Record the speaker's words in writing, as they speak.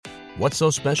What's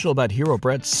so special about Hero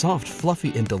Bread's soft,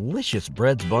 fluffy, and delicious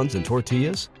breads, buns, and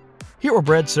tortillas? Hero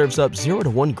Bread serves up 0 to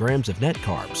 1 grams of net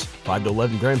carbs, 5 to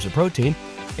 11 grams of protein,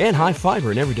 and high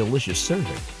fiber in every delicious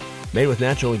serving. Made with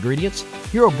natural ingredients,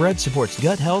 Hero Bread supports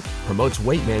gut health, promotes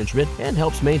weight management, and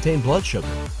helps maintain blood sugar.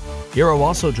 Hero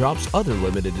also drops other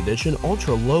limited edition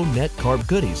ultra-low net carb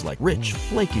goodies like rich,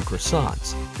 flaky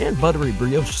croissants and buttery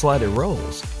brioche slider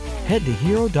rolls. Head to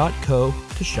hero.co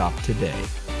to shop today.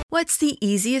 What's the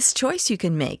easiest choice you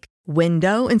can make?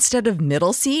 Window instead of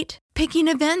middle seat? Picking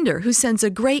a vendor who sends a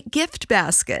great gift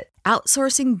basket?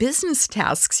 Outsourcing business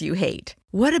tasks you hate?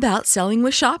 What about selling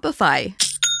with Shopify?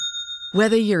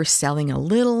 Whether you're selling a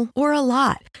little or a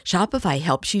lot, Shopify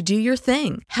helps you do your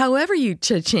thing, however you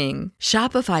cha-ching.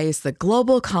 Shopify is the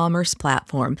global commerce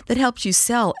platform that helps you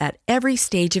sell at every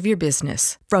stage of your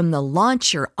business. From the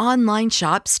launch your online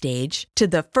shop stage to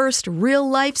the first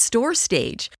real-life store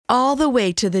stage, all the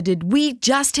way to the did we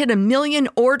just hit 1 million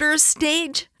orders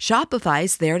stage.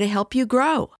 Shopify's there to help you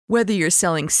grow. Whether you're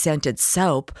selling scented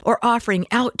soap or offering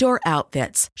outdoor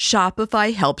outfits,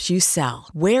 Shopify helps you sell.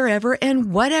 Wherever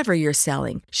and whatever you're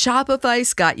selling,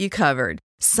 Shopify's got you covered.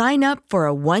 Sign up for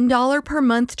a $1 per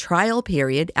month trial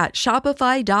period at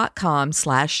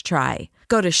shopify.com/try.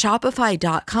 Go to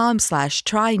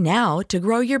shopify.com/try now to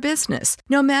grow your business,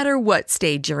 no matter what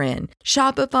stage you're in.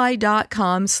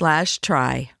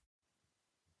 Shopify.com/try.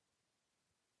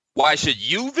 Why should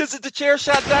you visit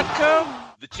thechairshot.com?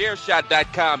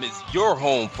 Thechairshot.com is your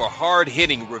home for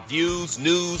hard-hitting reviews,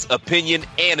 news, opinion,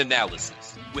 and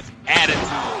analysis with attitude.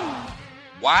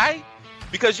 Why?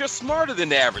 Because you're smarter than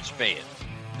the average fan.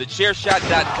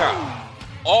 Thechairshot.com.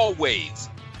 Always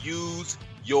use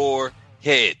your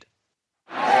head.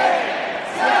 8,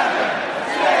 7,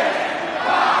 6,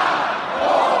 5,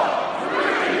 4,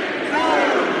 3,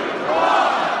 2, 1.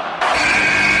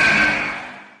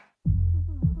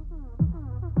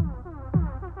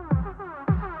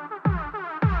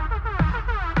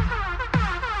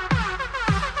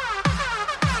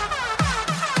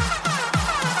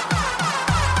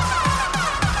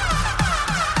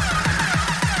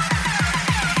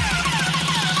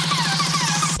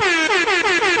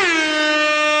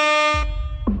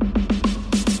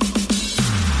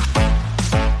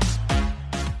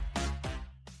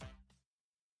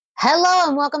 Hello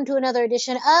and welcome to another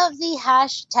edition of the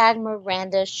Hashtag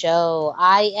Miranda Show.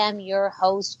 I am your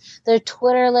host, the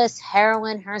Twitterless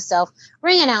heroine herself,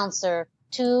 ring announcer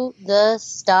to the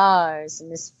stars,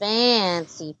 Miss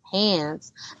Fancy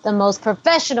Pants, the most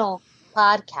professional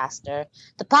podcaster,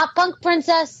 the pop punk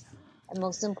princess, and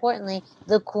most importantly,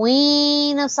 the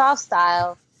queen of soft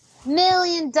style, $1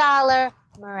 million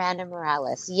Miranda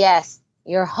Morales. Yes,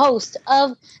 your host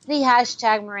of the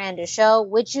Hashtag Miranda Show,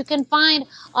 which you can find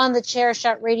on the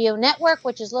Chairshot Radio Network,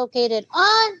 which is located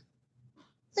on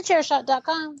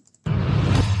thechairshot.com.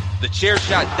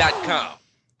 Thechairshot.com.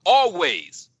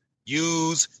 Always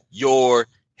use your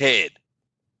head.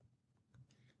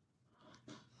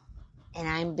 And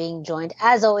I'm being joined,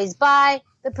 as always, by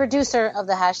the producer of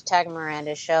the Hashtag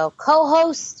Miranda Show,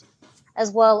 co-host,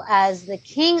 as well as the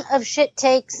king of shit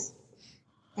takes.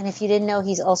 And if you didn't know,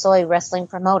 he's also a wrestling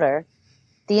promoter.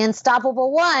 The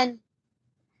unstoppable one,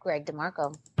 Greg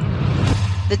DeMarco.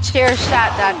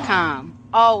 Thechairshot.com.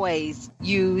 Always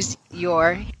use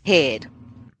your head.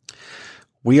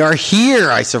 We are here.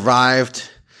 I survived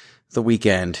the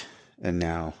weekend, and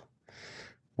now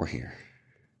we're here.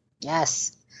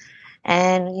 Yes.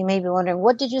 And you may be wondering,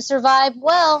 what did you survive?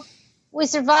 Well, we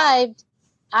survived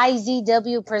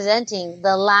IZW presenting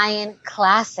the Lion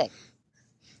Classic.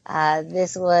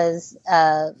 This was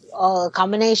all a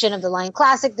combination of the Lion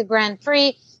Classic, the Grand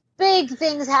Prix. Big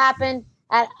things happened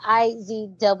at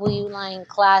IZW Lion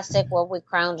Classic, where we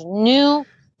crowned new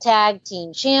tag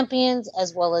team champions,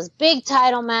 as well as big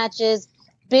title matches,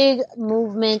 big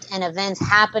movement and events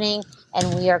happening,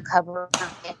 and we are covering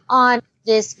it on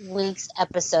this week's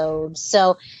episode.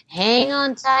 So hang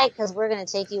on tight, because we're going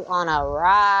to take you on a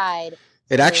ride.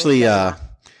 It actually...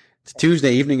 It's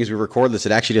Tuesday evening as we record this.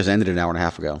 It actually just ended an hour and a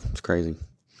half ago. It's crazy.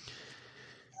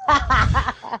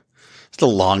 It's the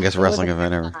longest wrestling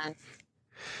event ever.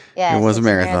 Yeah, it was a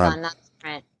marathon. Not a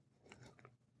sprint.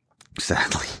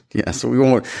 Exactly. Yeah. So we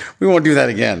won't do that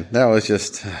again. That was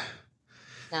just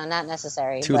no, not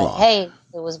necessary. Too but long. Hey,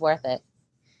 it was worth it.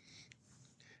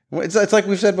 Well, it's like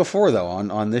we've said before, though,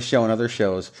 on this show and other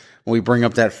shows, when we bring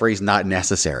up that phrase, "not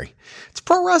necessary." It's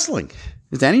pro wrestling.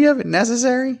 Is any of it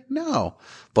necessary? No.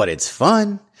 But it's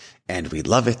fun, and we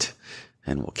love it,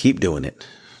 and we'll keep doing it.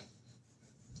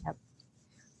 Yep.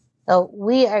 So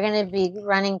we are going to be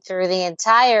running through the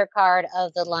entire card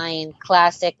of the Lion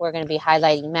Classic. We're going to be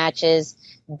highlighting matches,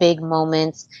 big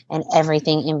moments, and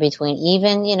everything in between,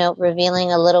 even,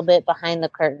 revealing a little bit behind the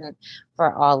curtain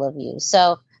for all of you.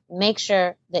 So make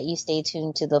sure that you stay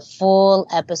tuned to the full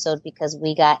episode because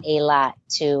we got a lot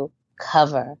to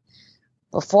cover.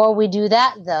 Before we do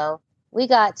that, though, we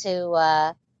got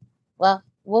to,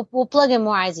 we'll plug in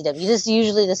more IZW. This is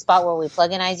usually the spot where we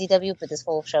plug in IZW, but this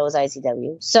whole show is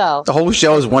IZW. So the whole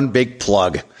show is one big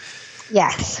plug.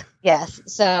 Yes.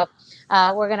 So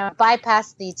we're going to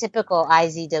bypass the typical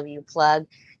IZW plug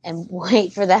and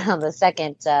wait for that on the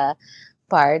second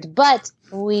part. But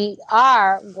we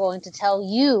are going to tell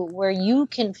you where you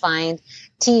can find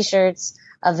T-shirts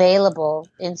available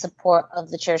in support of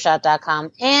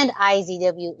thechairshot.com and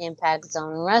IZW Impact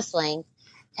Zone Wrestling.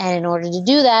 And in order to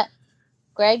do that,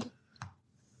 Greg?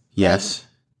 Yes.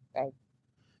 Greg.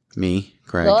 Me,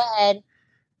 Greg. Go ahead.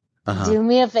 Do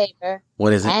me a favor.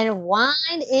 What is it? And wind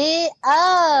it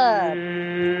up.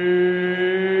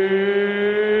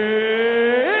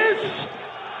 It's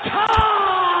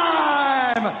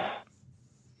time!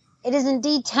 It is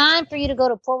indeed time for you to go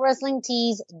to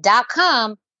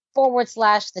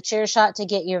ProWrestlingTees.com/thechairshot to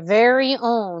get your very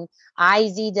own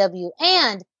IZW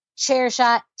and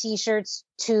Chairshot t-shirts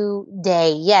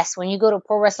today. Yes, when you go to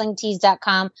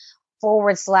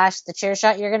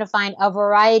ProWrestlingTees.com/thechairshot, you're going to find a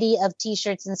variety of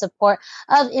t-shirts in support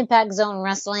of Impact Zone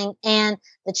Wrestling and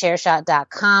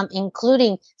thechairshot.com,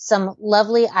 including some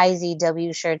lovely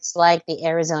IZW shirts like the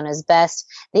Arizona's Best,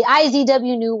 the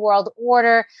IZW New World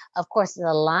Order, of course,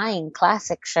 the Lion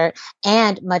Classic shirt,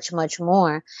 and much, much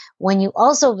more. When you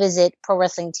also visit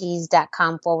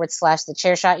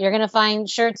ProWrestlingTees.com/thechairshot, you're going to find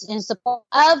shirts in support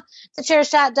of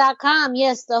thechairshot.com.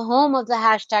 Yes, the home of the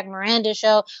hashtag Miranda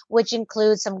Show, which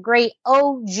includes some great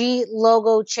OG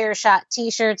logo Chairshot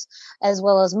t-shirts, as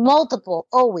well as multiple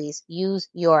Always Use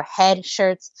Your Head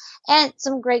shirts, and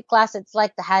some great classics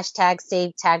like the hashtag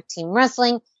Save Tag Team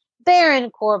Wrestling, Baron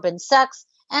Corbin Sucks,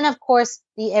 and of course,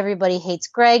 the Everybody Hates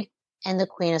Greg and the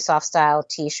Queen of Soft Style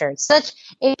t-shirts. Such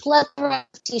a plethora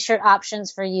of t-shirt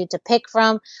options for you to pick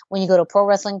from when you go to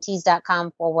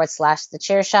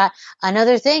ProWrestlingTees.com/thechairshot.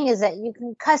 Another thing is that you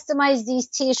can customize these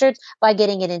t-shirts by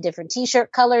getting it in different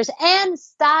t-shirt colors and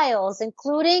styles,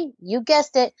 including, you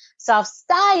guessed it, soft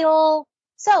style.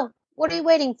 So what are you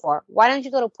waiting for? Why don't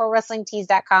you go to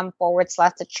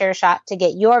ProWrestlingTees.com/thechairshot to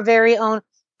get your very own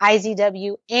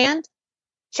IZW and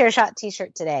Chairshot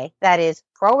t-shirt today. That is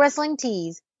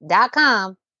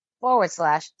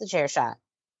ProWrestlingTees.com/thechairshot.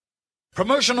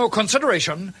 Promotional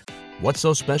consideration. What's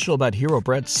so special about Hero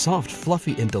Bread's soft,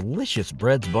 fluffy, and delicious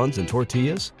breads, buns, and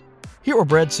tortillas? Hero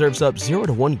Bread serves up 0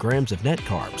 to 1 grams of net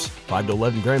carbs, 5 to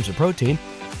 11 grams of protein,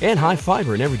 and high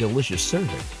fiber in every delicious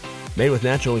serving. Made with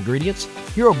natural ingredients,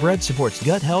 Hero Bread supports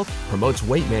gut health, promotes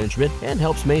weight management, and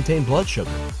helps maintain blood sugar.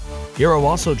 Hero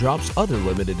also drops other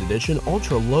limited edition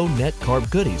ultra-low net carb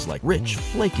goodies like rich,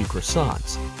 flaky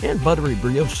croissants and buttery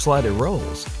brioche slider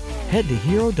rolls. Head to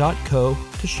hero.co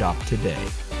to shop today.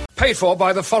 Paid for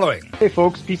by the following. Hey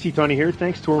folks, PC Tony here.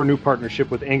 Thanks to our new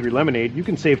partnership with Angry Lemonade, you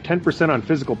can save 10% on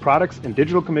physical products and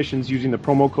digital commissions using the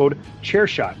promo code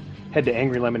ChairShot. Head to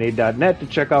angrylemonade.net to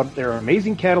check out their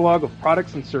amazing catalog of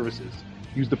products and services.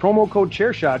 Use the promo code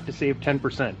ChairShot to save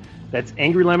 10%. That's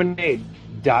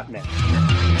angrylemonade.net.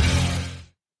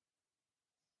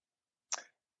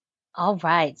 All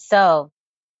right. So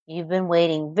you've been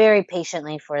waiting very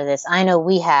patiently for this. I know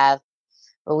we have,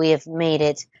 but we have made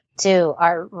it to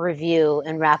our review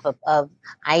and wrap up of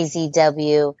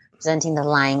IZW presenting the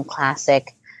Lion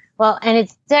Classic. Well, and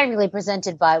it's technically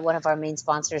presented by one of our main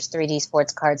sponsors, 3D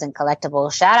Sports Cards and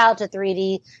Collectibles. Shout out to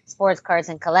 3D Sports Cards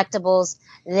and Collectibles.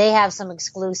 They have some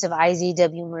exclusive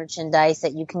IZW merchandise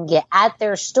that you can get at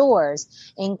their stores,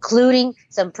 including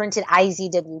some printed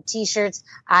IZW t-shirts,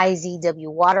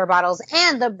 IZW water bottles,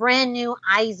 and the brand new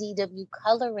IZW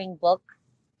coloring book.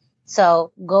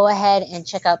 So go ahead and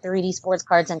check out 3D Sports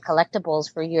Cards and Collectibles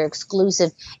for your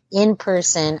exclusive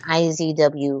in-person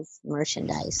IZW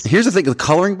merchandise. Here's the thing, the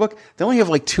coloring book, they only have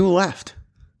like 2 left.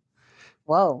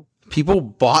 Whoa. People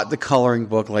bought the coloring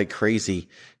book like crazy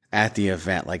at the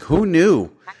event. Like, who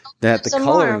knew that the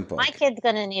coloring book? My kid's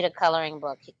going to need a coloring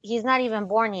book. He's not even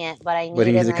born yet, but I need But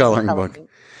he needs a coloring book.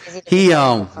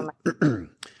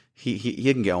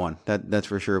 He can get one. That's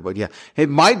for sure. But yeah, it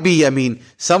might be. I mean,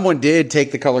 someone did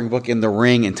take the coloring book in the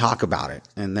ring and talk about it,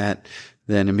 and that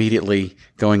then immediately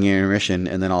going in intermission,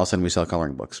 and then all of a sudden we sell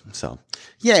coloring books. So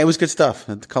yeah, it was good stuff.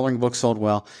 The coloring book sold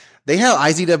well. They have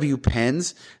IZW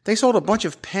pens. They sold a bunch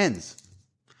of pens.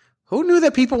 Who knew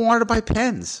that people wanted to buy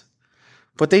pens?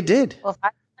 But they did. Well, if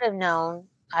I would have known,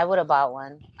 I would have bought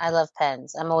one. I love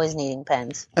pens. I'm always needing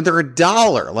pens. And they're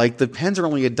 $1. Like, the pens are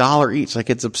only $1 each. Like,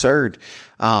 it's absurd.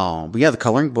 But yeah, the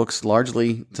coloring books,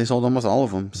 largely, they sold almost all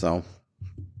of them. So,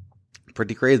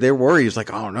 pretty crazy. They were worried. It's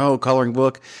like, oh no, coloring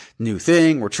book, new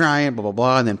thing. We're trying, blah, blah,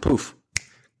 blah. And then poof,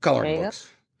 coloring books.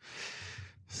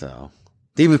 So,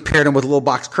 they even paired them with little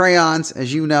box crayons,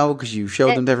 as you know, because you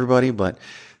showed them to everybody. But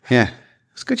yeah,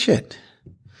 it's good shit.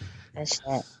 Good shit.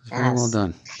 Yes. Very well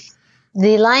done.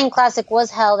 The Lion Classic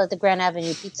was held at the Grand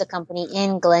Avenue Pizza Company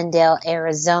in Glendale,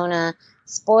 Arizona.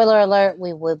 Spoiler alert,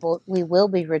 we will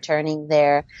be returning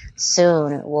there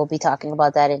soon. We'll be talking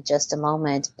about that in just a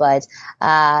moment. But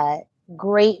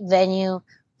great venue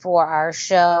for our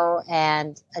show,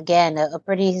 and again, a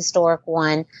pretty historic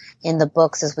one in the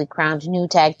books as we crowned new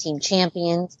tag team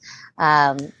champions.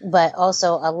 But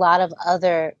also a lot of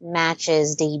other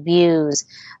matches, debuts,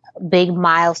 big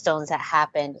milestones that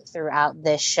happened throughout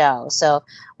this show. So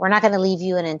we're not going to leave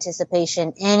you in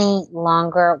anticipation any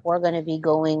longer. We're going to be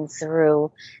going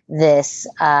through this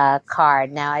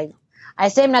card. Now, I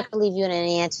say I'm not going to leave you in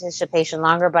any anticipation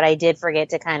longer, but I did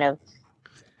forget to kind of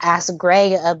ask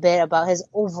Greg a bit about his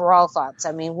overall thoughts.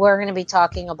 I mean, we're going to be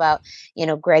talking about,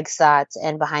 Greg's thoughts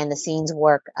and behind the scenes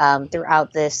work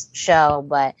throughout this show,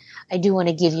 but I do want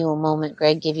to give you a moment,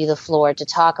 Greg, give you the floor to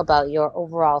talk about your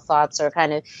overall thoughts or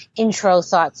kind of intro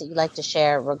thoughts that you'd like to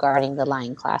share regarding the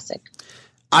Lion Classic.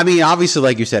 I mean, obviously,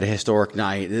 like you said, a historic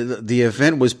night. The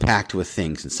event was packed with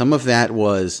things, and some of that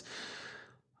was,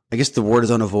 I guess the word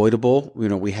is unavoidable.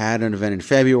 We had an event in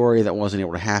February that wasn't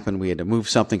able to happen. We had to move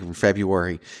something from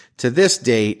February to this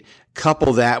date,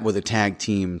 couple that with a tag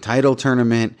team title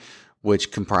tournament,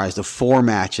 which comprised of 4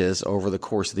 matches over the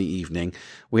course of the evening.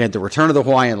 We had the return of the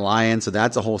Hawaiian Lion, so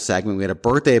that's a whole segment. We had a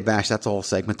birthday bash, that's a whole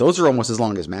segment. Those are almost as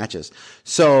long as matches.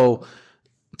 So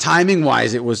timing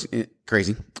wise, it was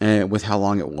crazy with how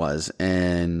long it was.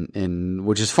 And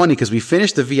which is funny because we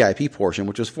finished the VIP portion,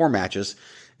 which was 4 matches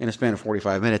in a span of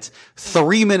 45 minutes,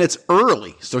 3 minutes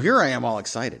early. So here I am all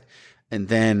excited. And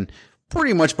then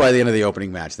pretty much by the end of the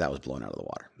opening match, that was blown out of the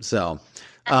water. So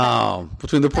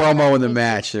between the promo and the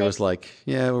match, there was like,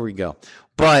 yeah, here we go.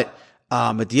 But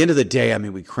at the end of the day, I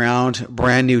mean, we crowned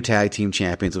brand new tag team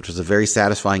champions, which was a very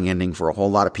satisfying ending for a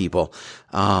whole lot of people,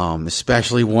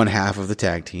 especially one half of the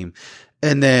tag team.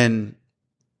 And then,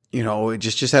 it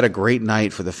just had a great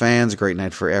night for the fans, a great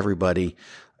night for everybody.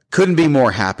 Couldn't be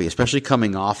more happy, especially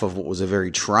coming off of what was a very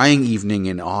trying evening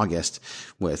in August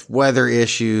with weather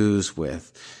issues,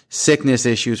 with sickness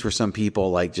issues for some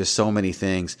people, like just so many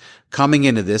things. Coming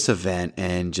into this event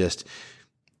and just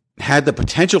had the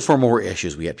potential for more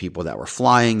issues. We had people that were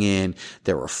flying in.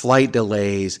 There were flight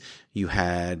delays. You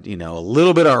had, a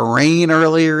little bit of rain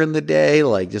earlier in the day,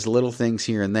 like just little things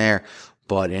here and there,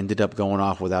 but ended up going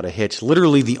off without a hitch.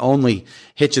 Literally the only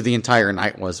hitch of the entire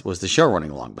night was the show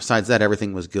running along. Besides that,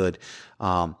 everything was good.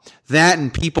 That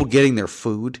and people getting their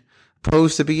food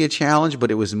posed to be a challenge,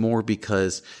 but it was more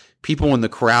because people in the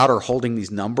crowd are holding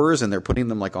these numbers and they're putting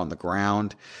them like on the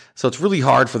ground. So it's really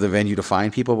hard for the venue to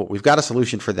find people, but we've got a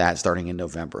solution for that starting in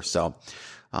November. So,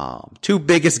 2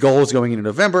 biggest goals going into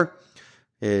November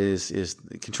is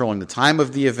controlling the time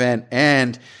of the event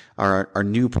and our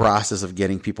new process of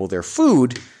getting people their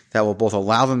food that will both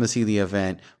allow them to see the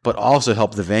event, but also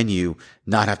help the venue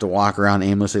not have to walk around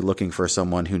aimlessly looking for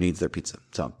someone who needs their pizza.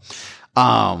 So,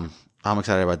 I'm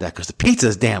excited about that because the pizza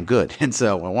is damn good. And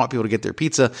so I want people to get their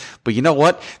pizza. But you know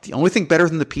what? The only thing better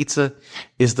than the pizza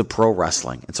is the pro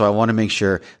wrestling. And so I want to make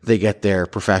sure they get their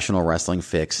professional wrestling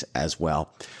fix as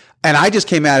well. And I just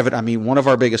came out of it. I mean, one of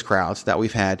our biggest crowds that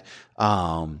we've had,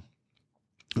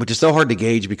 which is so hard to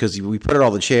gauge because we put out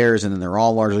all the chairs and then they're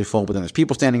all largely full, but then there's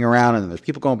people standing around and then there's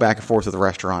people going back and forth to the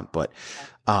restaurant. But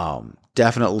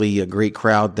definitely a great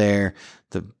crowd there.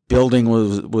 The building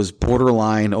was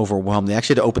borderline overwhelmed. They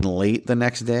actually had to open late the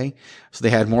next day, so they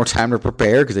had more time to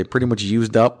prepare because they pretty much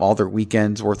used up all their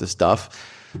weekend's worth of stuff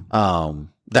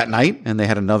that night, and they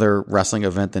had another wrestling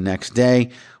event the next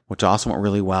day, which also went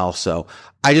really well. So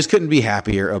I just couldn't be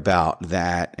happier about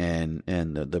that, and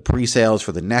the pre-sales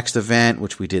for the next event,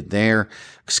 which we did there,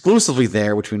 exclusively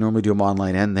there, which we normally do them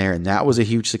online and there, and that was a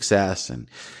huge success. And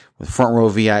with front row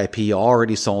VIP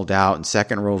already sold out and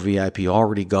second row VIP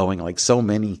already going, like so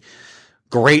many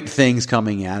great things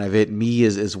coming out of it. Me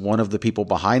as one of the people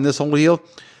behind this whole deal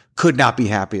could not be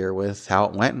happier with how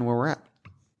it went and where we're at.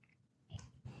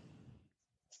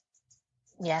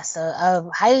 Yes, a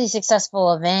highly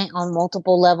successful event on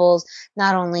multiple levels,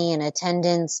 not only in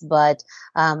attendance, but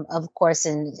of course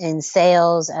in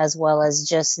sales, as well as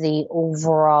just the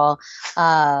overall,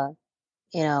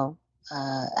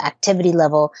 activity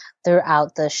level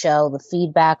throughout the show. The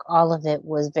feedback, all of it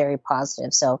was very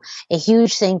positive. So a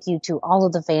huge thank you to all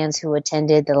of the fans who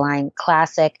attended the Line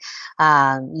Classic.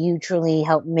 You truly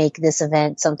helped make this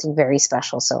event something very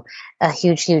special. So a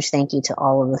huge, huge thank you to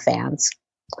all of the fans.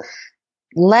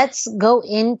 Let's go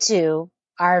into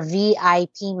our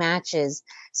VIP matches.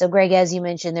 So, Greg, as you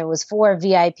mentioned, there was 4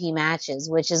 VIP matches,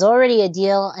 which is already a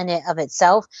deal in it of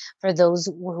itself for those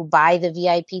who buy the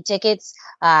VIP tickets.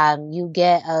 You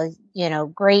get a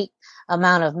great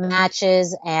amount of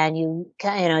matches, and you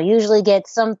usually get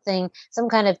some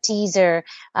kind of teaser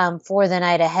for the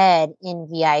night ahead in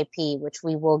VIP, which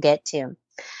we will get to.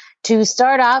 To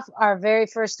start off, our very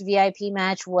first VIP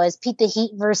match was Pete the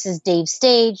Heat versus Dave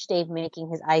Stage. Dave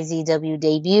making his IZW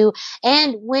debut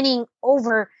and winning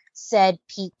over said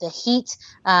Pete the Heat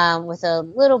with a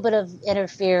little bit of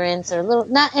interference, or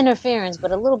not interference,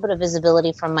 but a little bit of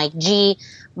visibility from Mike G.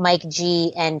 Mike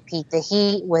G and Pete the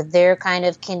Heat with their kind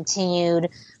of continued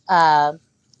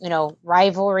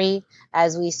rivalry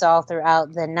as we saw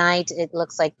throughout the night. It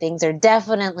looks like things are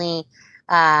definitely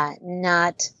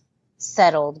not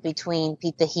settled between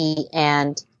Pete the Heat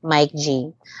and Mike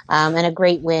G. And a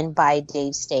great win by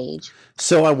Dave Stage.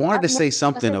 So I wanted to say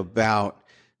something about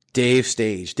Dave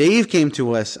Stage. Dave came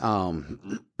to us,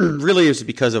 really it was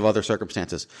because of other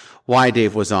circumstances, why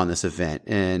Dave was on this event,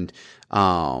 and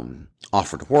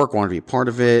offered to work, wanted to be a part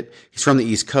of it. He's from the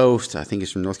East Coast. I think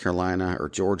he's from North Carolina or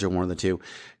Georgia, one of the two.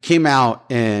 Came out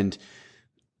and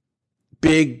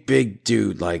big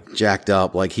dude, like jacked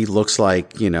up, like he looks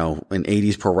like, an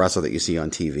 80s pro wrestler that you see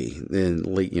on TV in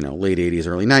late 80s,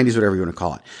 early 90s, whatever you want to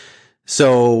call it.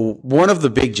 So one of the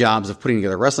big jobs of putting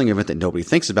together a wrestling event that nobody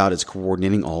thinks about is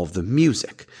coordinating all of the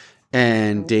music.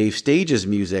 And Dave Stage's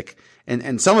music,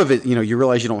 and some of it, you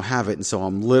realize you don't have it. And so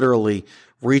I'm literally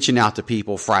reaching out to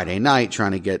people Friday night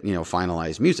trying to get,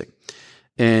 finalized music.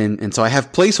 And so I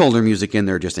have placeholder music in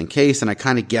there just in case, and I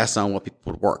kind of guess on what people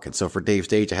would work. And so for Dave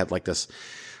Stage, I had like this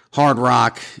hard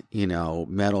rock,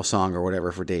 metal song or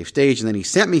whatever for Dave Stage. And then he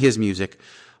sent me his music,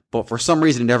 but for some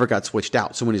reason it never got switched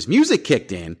out. So when his music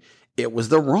kicked in, it was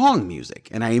the wrong music.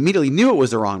 And I immediately knew it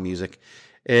was the wrong music.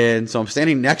 And so I'm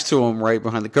standing next to him right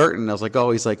behind the curtain. And I was like,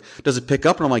 oh, he's like, does it pick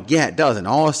up? And I'm like, yeah, it does. And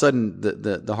all of a sudden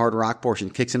the hard rock portion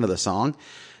kicks into the song.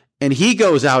 And he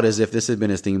goes out as if this had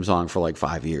been his theme song for like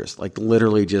 5 years, like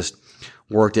literally just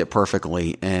worked it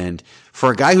perfectly. And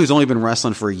for a guy who's only been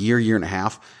wrestling for a year and a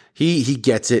half, he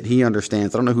gets it. He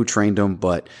understands. I don't know who trained him,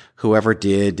 but whoever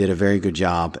did a very good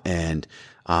job, and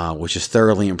was just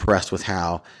thoroughly impressed with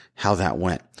how that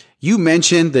went. You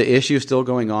mentioned the issue still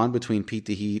going on between Pete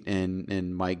the Heat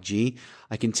and Mike G.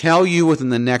 I can tell you within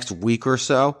the next week or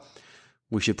so,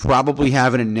 we should probably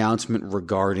have an announcement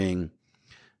regarding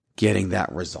getting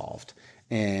that resolved,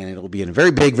 and it'll be in a very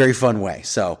big, very fun way.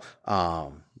 So,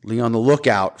 be on the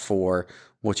lookout for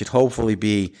what should hopefully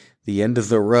be the end of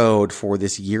the road for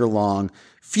this year-long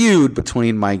feud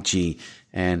between Mike G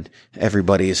and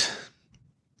everybody's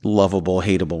lovable,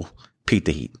 hateable Pete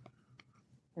the Heat.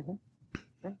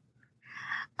 Mm-hmm.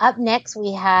 Up next,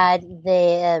 we had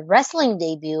the wrestling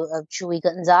debut of Chuy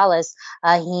Gonzalez.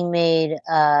 He made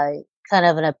kind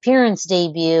of an appearance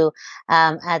debut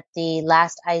at the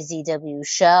last IZW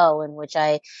show, in which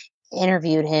I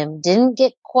interviewed him. Didn't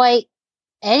get quite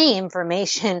any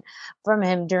information from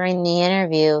him during the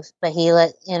interview, but he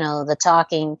let the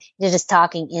talking, did his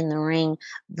talking in the ring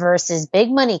versus Big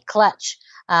Money Clutch,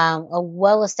 a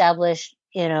well-established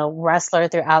wrestler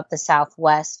throughout the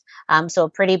Southwest. So a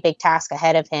pretty big task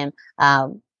ahead of him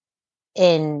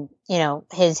in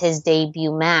his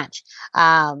debut match.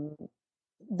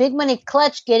 Big Money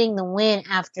Clutch getting the win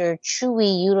after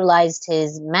Chuy utilized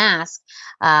his mask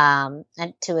and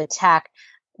to attack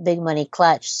Big Money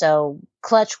Clutch. So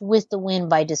Clutch with the win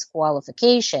by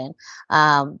disqualification.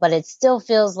 But it still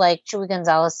feels like Chuy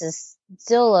Gonzalez is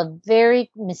still a very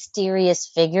mysterious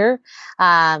figure.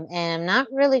 And I'm not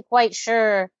really quite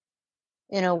sure,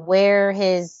 where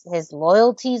his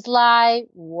loyalties lie,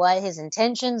 what his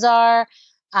intentions are.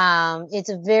 It's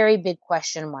a very big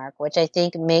question mark, which I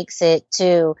think makes it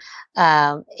to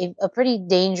a pretty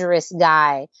dangerous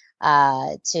guy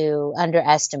to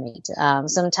underestimate.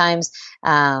 Sometimes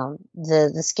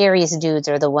the scariest dudes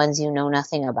are the ones you know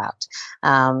nothing about.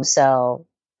 So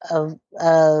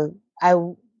I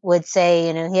would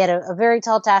say, he had a very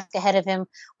tall task ahead of him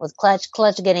with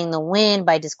Clutch getting the win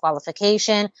by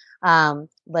disqualification.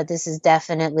 But this is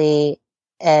definitely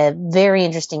a very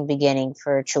interesting beginning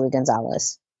for Chuy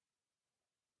Gonzalez.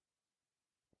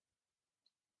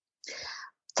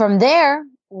 From there,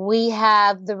 we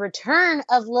have the return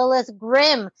of Lilith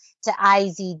Grimm to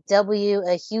IZW,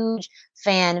 a huge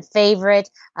fan favorite.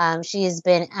 She has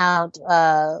been out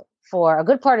for a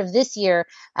good part of this year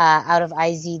out of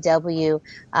IZW,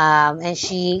 and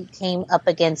she came up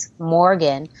against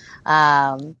Morgan.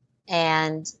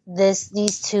 And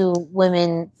these two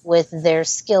women with their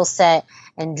skill set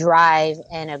and drive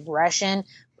and aggression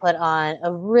put on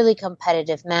a really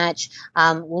competitive match.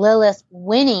 Lilith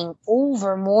winning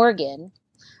over Morgan.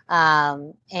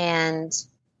 And,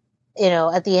 you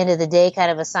know, at the end of the day,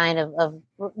 kind of a sign of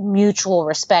mutual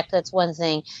respect. That's one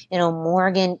thing. You know,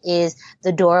 Morgan is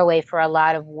the doorway for a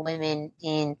lot of women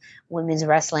in women's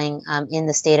wrestling in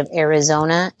the state of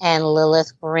Arizona. And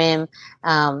Lilith Grimm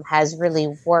has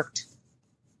really worked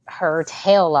her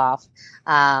tail off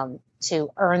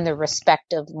to earn the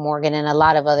respect of Morgan and a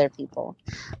lot of other people.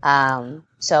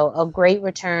 So a great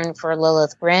return for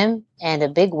Lilith Grimm and a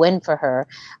big win for her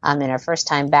in her first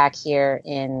time back here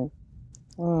in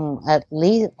at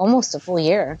least almost a full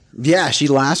year. Yeah, she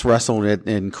last wrestled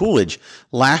in Coolidge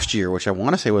last year, which I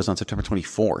want to say was on September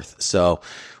 24th. So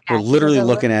we're literally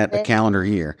looking at a calendar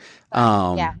year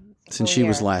since she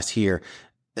was last here.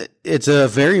 It's a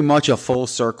very much a full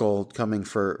circle coming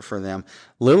for them.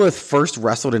 Lilith first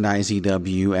wrestled in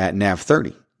IZW at NAV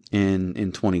 30 in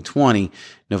 2020,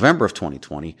 November of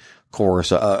 2020. Of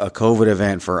course, a COVID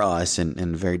event for us and a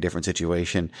very different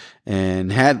situation,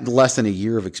 and had less than a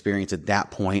year of experience at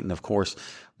that point. And of course,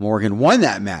 Morgan won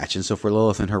that match. And so for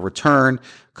Lilith in her return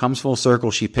comes full circle.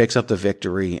 She picks up the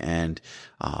victory, and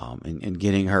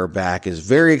getting her back is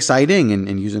very exciting,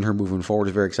 and using her moving forward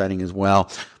is very exciting as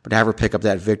well. But to have her pick up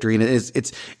that victory, and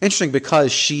it's interesting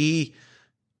because she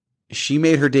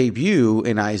made her debut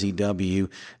in IZW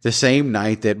the same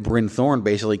night that Bryn Thorne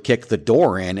basically kicked the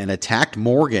door in and attacked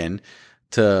Morgan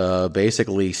to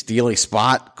basically steal a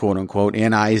spot, quote unquote,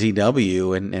 in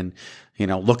IZW. And you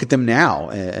know, look at them now,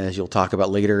 as you'll talk about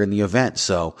later in the event.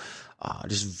 So,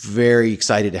 just very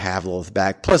excited to have Lilith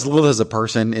back. Plus, Lilith as a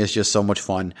person is just so much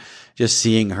fun. Just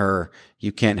seeing her,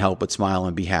 you can't help but smile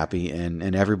and be happy.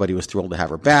 And everybody was thrilled to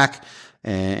have her back.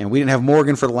 And we didn't have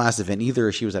Morgan for the last event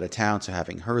either. She was out of town, so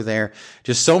having her there,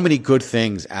 just so many good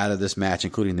things out of this match,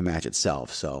 including the match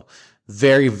itself. So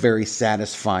very, very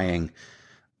satisfying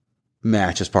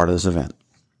match as part of this event.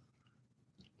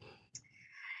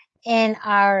 In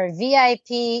our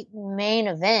VIP main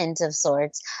event of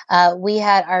sorts, we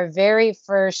had our very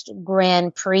first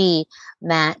Grand Prix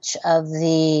match of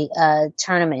the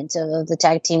tournament, of the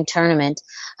tag team tournament.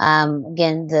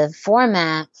 Again, the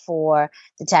format for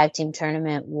the tag team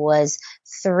tournament was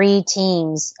three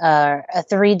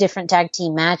different tag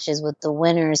team matches with the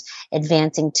winners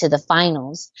advancing to the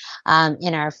finals.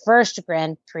 In our first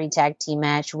Grand Prix tag team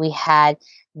match, we had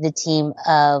the team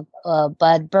of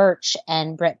Bud Birch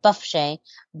and Brett Buffshay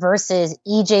versus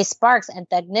EJ Sparks and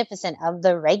Magnificent of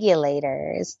the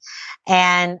Regulators.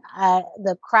 And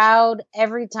the crowd,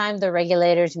 every time the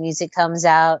Regulators music comes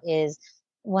out, is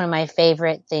one of my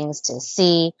favorite things to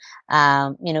see.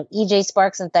 You know, EJ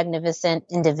Sparks and Magnificent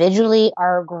individually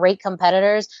are great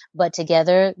competitors, but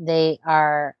together they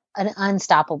are an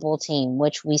unstoppable team,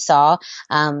 which we saw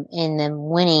in them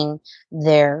winning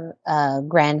their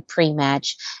Grand Prix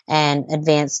match and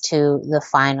advanced to the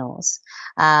finals.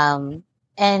 And,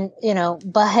 you know,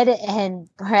 Bud and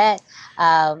Brett,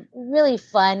 really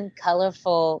fun,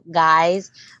 colorful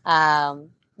guys.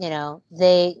 You know,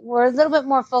 they were a little bit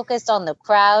more focused on the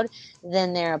crowd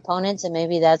than their opponents, and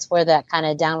maybe that's where that kind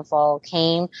of downfall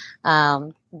came.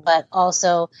 But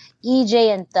also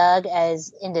EJ and Thug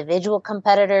as individual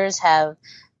competitors have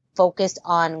focused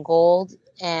on gold.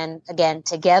 And again,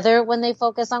 together, when they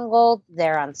focus on gold,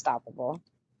 they're unstoppable.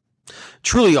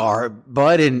 Truly are.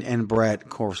 Bud and Brett, of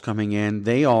course, coming in,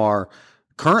 they are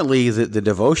currently the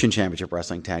Devotion Championship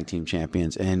Wrestling Tag Team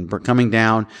Champions, and coming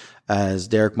down as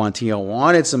Derek Montiel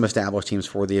wanted some established teams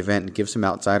for the event and give some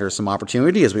outsiders some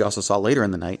opportunity, as we also saw later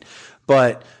in the night.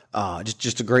 But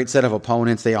just a great set of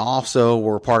opponents. They also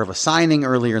were part of a signing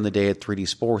earlier in the day at 3D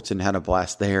Sports and had a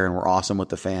blast there and were awesome with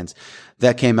the fans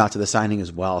that came out to the signing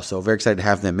as well. So very excited to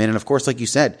have them in. And of course, like you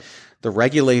said, the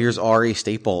Regulators are a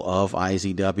staple of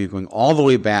IZW going all the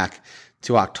way back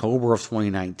to October of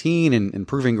 2019 and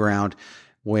Proving Ground,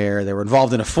 where they were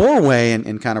involved in a four-way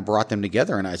and kind of brought them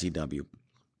together in IZW.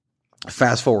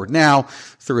 Fast forward now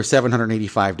through a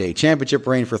 785-day championship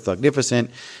reign for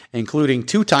Thugnificent, including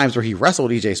 2 times where he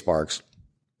wrestled EJ Sparks.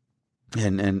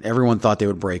 And everyone thought they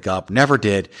would break up. Never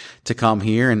did, to come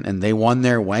here, and they won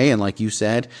their way. And like you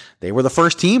said, they were the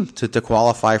first team to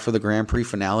qualify for the Grand Prix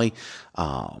finale.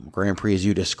 Grand Prix, as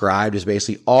you described, is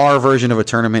basically our version of a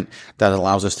tournament that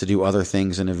allows us to do other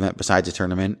things in an event besides a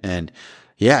tournament. And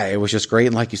yeah, it was just great.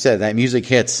 And like you said, that music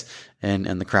hits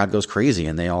and the crowd goes crazy,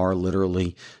 and they are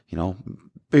literally,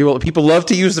 people love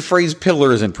to use the phrase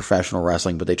pillars in professional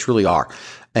wrestling, but they truly are.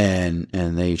 And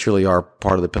they truly are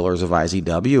part of the pillars of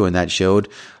IZW, and that showed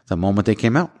the moment they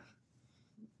came out.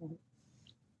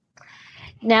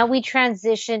 Now we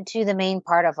transition to the main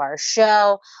part of our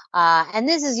show. And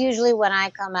this is usually when I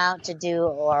come out to do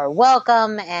or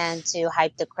welcome and to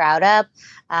hype the crowd up.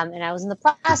 And I was in the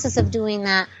process of doing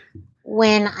that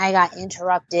when I got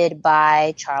interrupted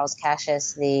by Charles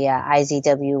Cassius, the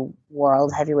IZW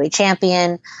World Heavyweight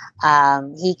Champion.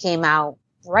 He came out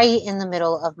right in the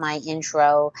middle of my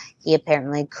intro. He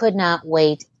apparently could not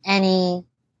wait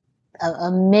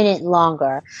a minute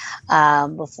longer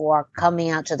before coming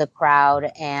out to the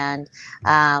crowd and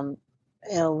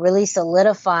really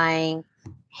solidifying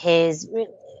his.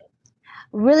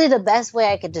 Really, the best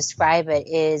way I could describe it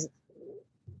is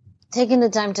taking the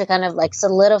time to kind of like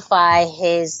solidify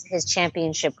his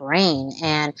championship reign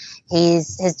and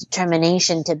his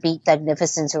determination to beat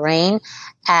Magnificent's reign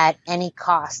at any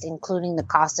cost, including the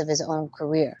cost of his own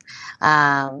career.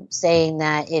 Saying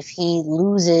that if he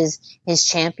loses his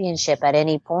championship at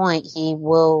any point, he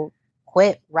will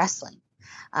quit wrestling.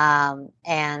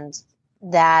 And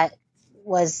that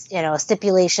was, a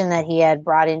stipulation that he had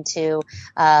brought into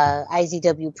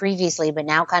IZW previously, but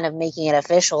now kind of making it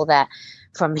official that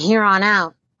from here on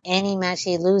out, any match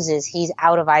he loses, he's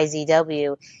out of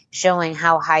IZW, showing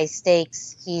how high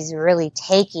stakes he's really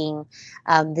taking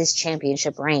this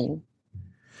championship reign.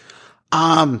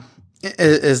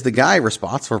 As the guy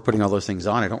responsible for putting all those things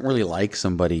on, I don't really like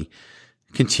somebody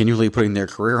continually putting their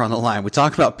career on the line. We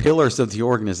talk about pillars of the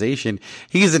organization.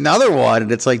 He's another one,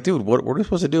 and it's like, dude, what are we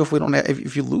supposed to do if we don't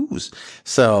if you lose?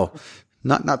 So,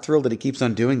 not thrilled that he keeps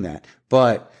on doing that,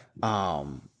 but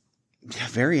yeah,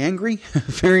 very angry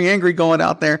going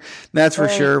out there. That's for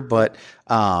sure. But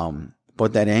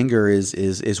that anger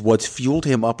is what's fueled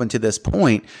him up until this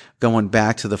point, going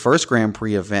back to the first Grand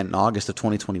Prix event in August of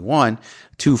 2021,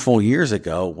 2 full years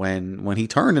ago when he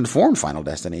turned and formed Final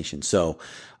Destination. So,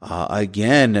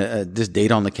 again, this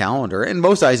date on the calendar, and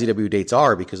most IZW dates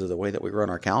are because of the way that we run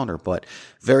our calendar, but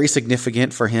very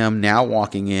significant for him now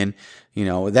walking in.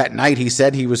 That night he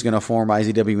said he was going to form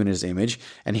IZW in his image,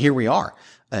 and here we are.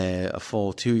 A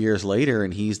full 2 years later,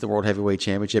 and he's the World Heavyweight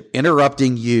Championship,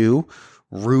 interrupting you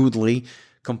rudely,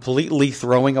 completely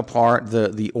throwing apart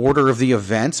the order of the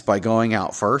events by going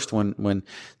out first when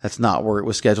that's not where it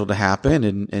was scheduled to happen,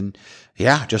 and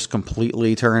yeah, just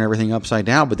completely turning everything upside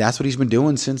down. But that's what he's been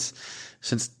doing since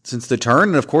the turn,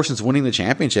 and of course since winning the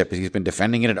championship. He's been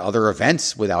defending it at other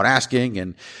events without asking,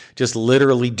 and just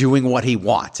literally doing what he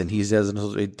wants. And he says,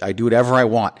 "I do whatever I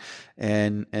want."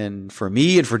 And for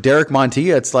me and for Derek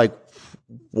Montilla, it's like,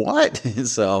 what?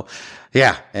 So,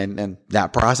 yeah. And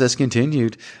that process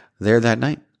continued there that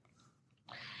night.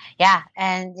 Yeah.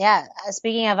 And yeah,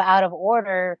 speaking of out of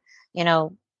order,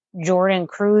 Jordan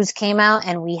Cruz came out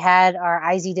and we had our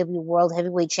IZW World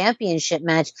Heavyweight Championship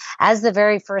match as the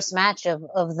very first match of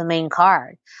the main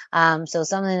card. So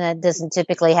something that doesn't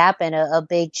typically happen, a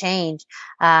big change.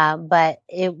 But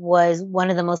it was one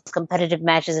of the most competitive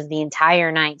matches of the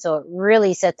entire night. So it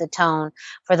really set the tone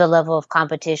for the level of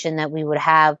competition that we would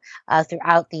have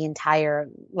throughout the entire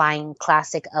Line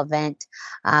Classic event.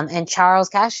 And Charles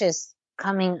Cassius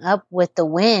coming up with the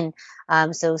win.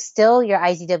 So still your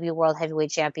IZW World Heavyweight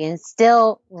Champion,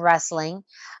 still wrestling,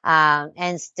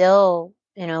 and still,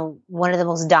 one of the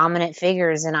most dominant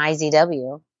figures in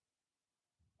IZW.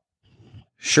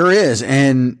 Sure is.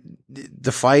 And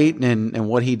the fight and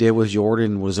what he did with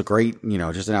Jordan was a great,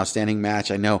 just an outstanding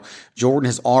match. I know Jordan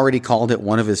has already called it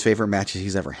one of his favorite matches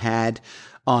he's ever had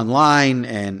online,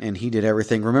 and he did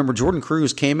everything. Remember, Jordan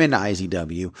Cruz came into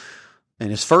IZW, and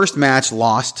his first match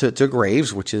lost to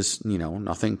Graves, which is,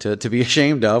 nothing to be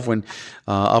ashamed of when,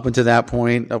 up until that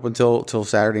point, up until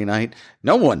Saturday night,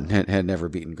 no one had never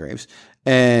beaten Graves.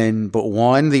 But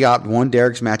won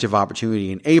Derek's match of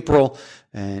opportunity in April.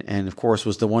 And of course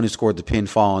was the one who scored the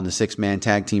pinfall in the 6-man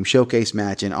tag team showcase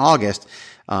match in August.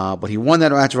 But he won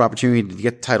that match of opportunity to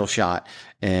get the title shot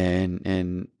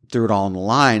and threw it all on the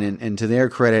line. And to their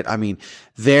credit, I mean,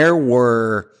 there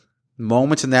were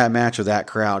moments in that match where that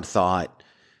crowd thought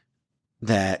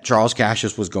that Charles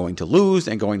Cassius was going to lose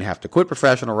and going to have to quit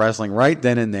professional wrestling right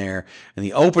then and there in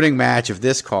the opening match of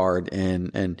this card.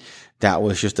 And that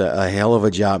was just a hell of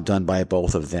a job done by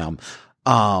both of them.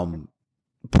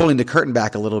 Pulling the curtain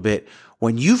back a little bit,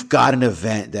 when you've got an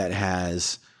event that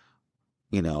has,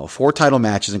 4 title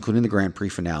matches, including the Grand Prix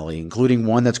finale, including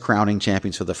one that's crowning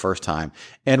champions for the first time,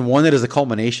 and one that is a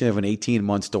culmination of an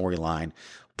 18-month storyline,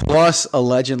 plus a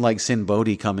legend like Sin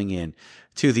Bodhi coming in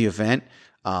to the event,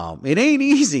 it ain't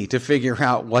easy to figure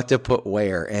out what to put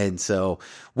where. And so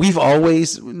we've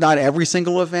always, not every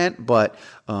single event, but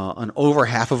on over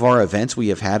half of our events, we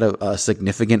have had a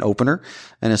significant opener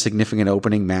and a significant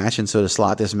opening match. And so to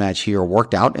slot this match here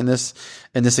worked out in this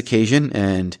occasion.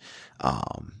 And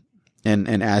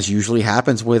as usually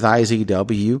happens with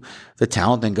IZW, the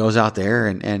talent then goes out there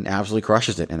and absolutely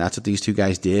crushes it. And that's what these two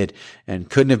guys did, and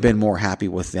couldn't have been more happy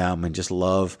with them, and just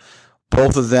love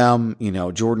both of them.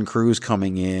 Jordan Cruz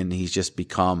coming in, he's just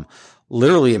become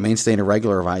literally a mainstay and a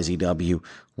regular of IZW,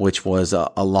 which was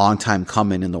a long time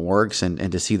coming in the works,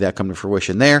 and to see that come to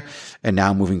fruition there. And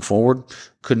now moving forward,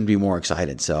 couldn't be more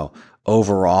excited. So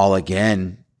overall,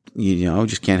 again,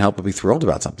 just can't help but be thrilled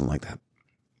about something like that.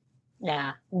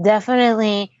 Yeah,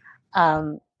 definitely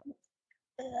a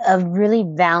really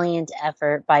valiant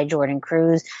effort by Jordan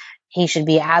Cruz. He should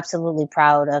be absolutely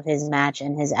proud of his match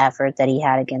and his effort that he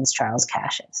had against Charles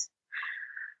Cassius.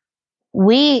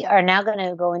 We are now going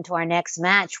to go into our next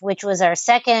match, which was our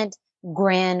second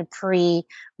Grand Prix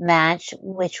match,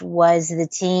 which was the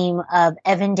team of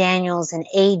Evan Daniels and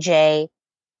AJ.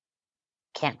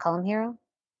 Can't call him Hero?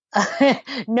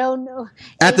 No.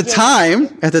 At the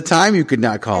time, you could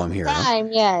not call him Hero. At the time,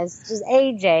 yes, just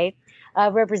AJ,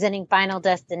 representing Final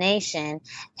Destination,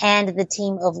 and the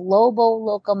team of Lobo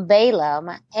Locum Balaam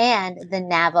and the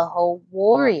Navajo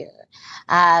Warrior.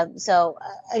 So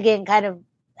again, kind of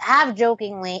half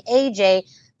jokingly, AJ,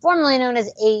 formerly known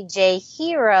as AJ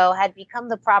Hero, had become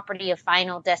the property of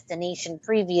Final Destination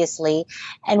previously.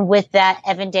 And with that,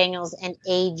 Evan Daniels and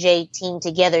AJ teamed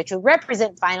together to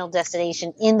represent Final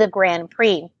Destination in the Grand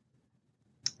Prix.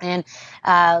 And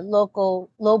Lobo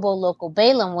Local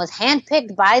Balaam was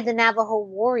handpicked by the Navajo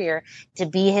Warrior to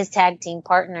be his tag team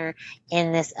partner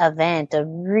in this event. A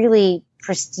really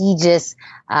prestigious,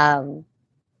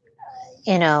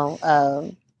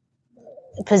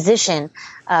 position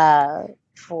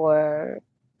for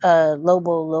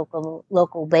Lobo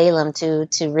Local Balaam to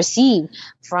receive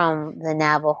from the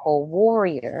Navajo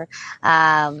Warrior.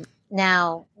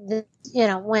 Now,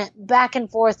 went back and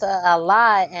forth a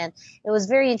lot, and it was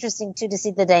very interesting too to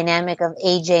see the dynamic of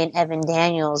AJ and Evan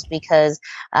Daniels, because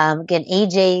again,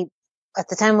 AJ at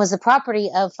the time was the property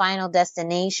of Final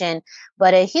Destination,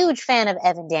 but a huge fan of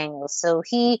Evan Daniels. So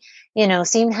he,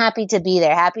 seemed happy to be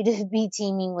there, happy to be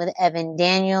teaming with Evan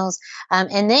Daniels.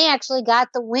 And they actually got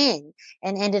the win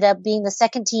and ended up being the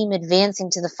second team advancing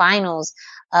to the finals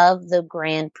of the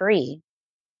Grand Prix.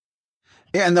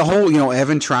 Yeah, and the whole,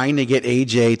 Evan trying to get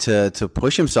AJ to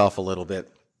push himself a little bit.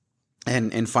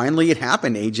 And finally it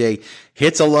happened. AJ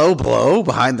hits a low blow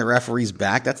behind the referee's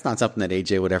back. That's not something that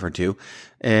AJ would ever do.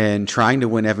 And trying to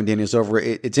win Evan Daniels over.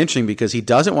 It's interesting because he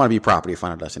doesn't want to be property of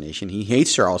Final Destination. He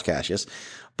hates Charles Cassius,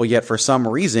 but yet for some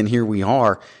reason, here we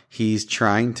are. He's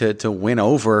trying to win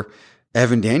over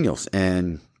Evan Daniels,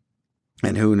 and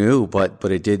who knew, but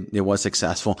it was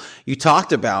successful. You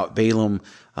talked about Balaam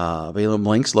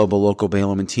Links, Lobo Local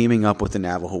Balaam, and teaming up with the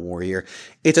Navajo Warrior.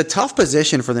 It's a tough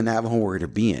position for the Navajo Warrior to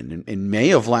be in. In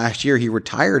May of last year, he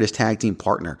retired as tag team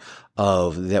partner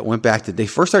they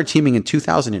first started teaming in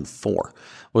 2004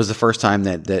 was the first time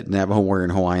that Navajo Warrior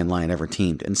and Hawaiian Lion ever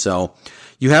teamed. And so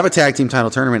you have a tag team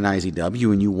title tournament in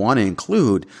IZW, and you want to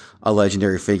include a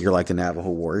legendary figure like the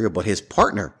Navajo Warrior, but his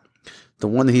partner, the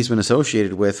one that he's been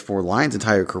associated with for Lion's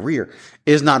entire career,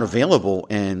 is not available.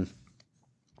 And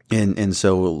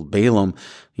so Balaam,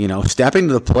 stepping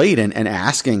to the plate and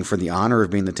asking for the honor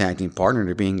of being the tag team partner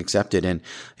and being accepted. And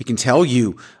he can tell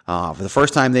you, for the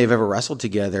first time they've ever wrestled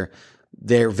together,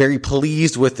 they're very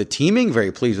pleased with the teaming,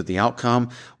 very pleased with the outcome.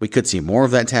 We could see more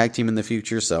of that tag team in the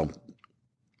future. So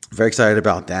very excited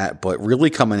about that. But really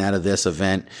coming out of this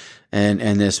event and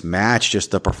this match,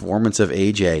 just the performance of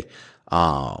AJ,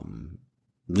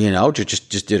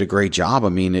 just did a great job. I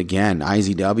mean, again,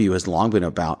 IZW has long been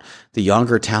about the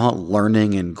younger talent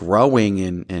learning and growing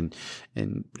and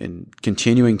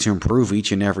continuing to improve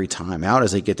each and every time out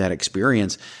as they get that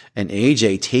experience. And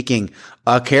AJ taking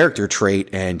a character trait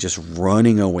and just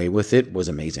running away with it was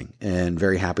amazing, and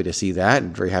very happy to see that,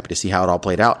 and very happy to see how it all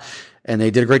played out. And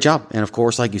they did a great job. And of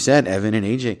course, like you said, Evan and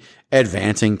AJ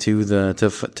advancing to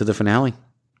the finale.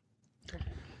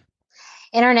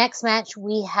 In our next match,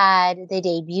 we had the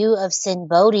debut of Sin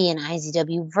Bodhi in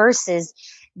IZW versus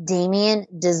Damien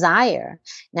Desire.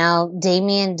 Now,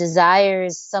 Damien Desire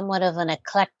is somewhat of an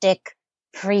eclectic,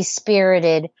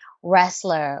 free-spirited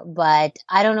wrestler, but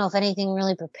I don't know if anything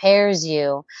really prepares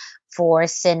you for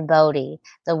Sin Bodhi,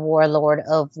 the warlord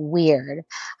of Weird.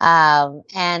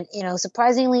 And,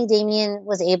 surprisingly, Damien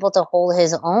was able to hold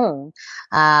his own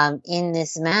in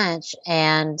this match,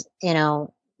 and,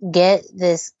 get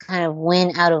this kind of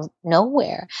win out of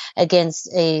nowhere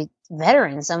against a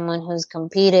veteran, someone who's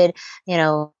competed,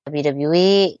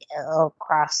 WWE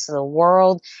across the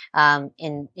world,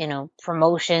 in,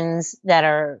 promotions that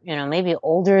are, maybe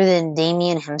older than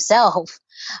Damian himself.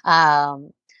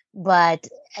 But,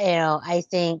 I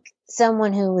think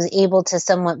someone who was able to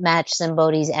somewhat match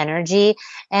Simbodi's energy.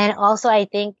 And also, I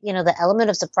think, the element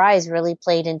of surprise really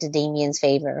played into Damian's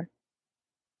favor.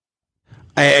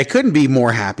 I couldn't be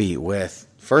more happy with,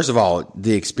 first of all,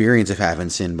 the experience of having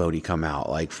Sinbodi come out,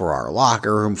 like for our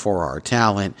locker room, for our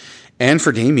talent, and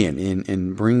for Damian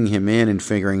in bringing him in and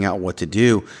figuring out what to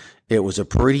do. It was a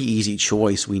pretty easy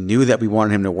choice. We knew that we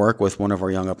wanted him to work with one of our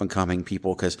young up-and-coming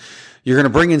people because you're going to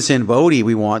bring in Sinbodi.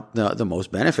 We want the most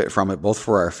benefit from it, both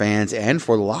for our fans and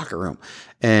for the locker room.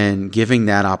 And giving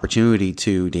that opportunity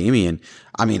to Damian,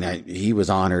 I mean, he was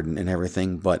honored and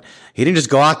everything, but he didn't just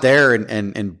go out there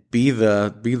and be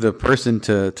the person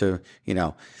to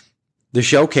the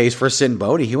showcase for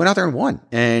Sinbodi. He went out there and won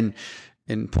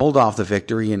and pulled off the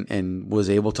victory and was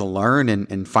able to learn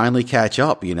and finally catch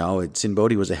up.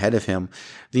 Sinbodi was ahead of him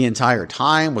the entire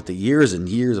time with the years and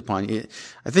years upon.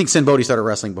 I think Sinbodi started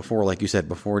wrestling before, like you said,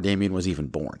 before Damian was even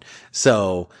born.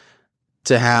 So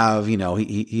to have,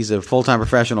 he's a full-time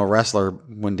professional wrestler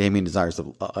when Damian desires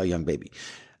a young baby.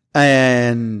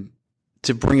 And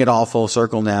to bring it all full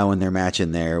circle now in their match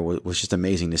in there was just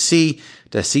amazing to see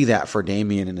that for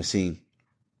Damian and to see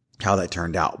how that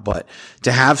turned out. But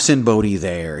to have Sinbodi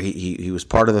there, he was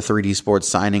part of the 3D Sports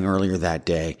signing earlier that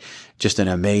day. Just an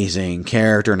amazing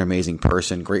character, an amazing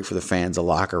person, great for the fans, the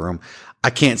locker room. I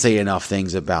can't say enough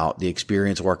things about the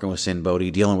experience working with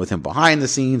Sinbodi, dealing with him behind the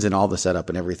scenes and all the setup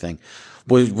and everything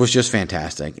was just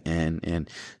fantastic. And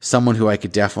someone who I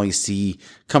could definitely see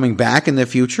coming back in the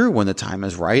future when the time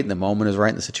is right and the moment is right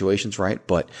and the situation's right.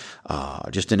 But,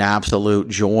 just an absolute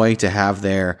joy to have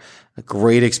there. A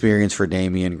great experience for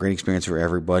Damian, great experience for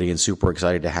everybody, and super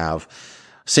excited to have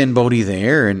Sinbodi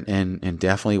there and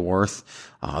definitely worth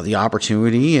the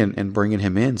opportunity and bringing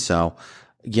him in. So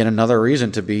yet another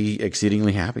reason to be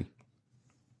exceedingly happy.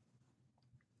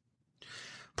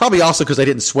 Probably also because I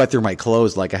didn't sweat through my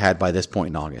clothes like I had by this point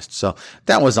in August. So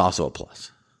that was also a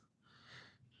plus.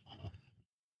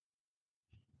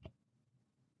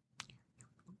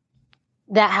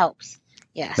 That helps.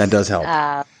 Yes. That does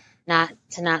help.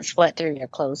 Not sweat through your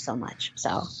clothes so much.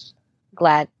 So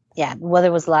glad. Yeah. The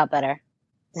weather was a lot better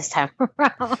this time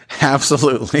around.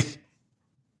 Absolutely.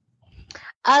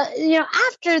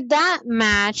 After that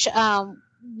match,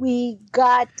 we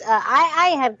got,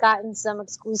 I have gotten some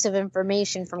exclusive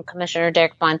information from Commissioner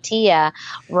Derek Montilla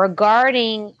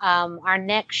regarding our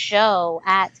next show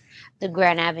at the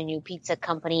Grand Avenue Pizza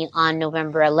Company on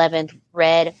November 11th,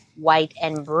 Red, White,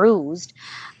 and Bruised.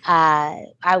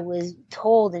 I was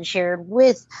told and shared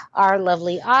with our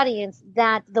lovely audience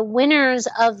that the winners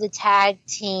of the tag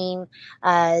team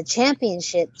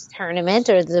championships tournament,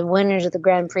 or the winners of the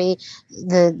Grand Prix,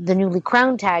 the newly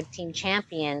crowned tag team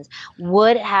champions,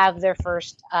 would have their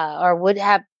first, or would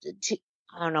have to,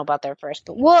 I don't know about their first,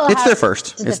 but it's their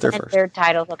first. It's their first. Their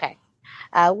titles. Okay.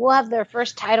 Will have their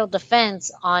first title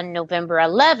defense on November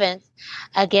 11th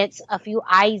against a few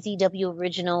IZW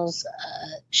originals,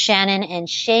 Shannon and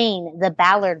Shane, the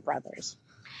Ballard brothers.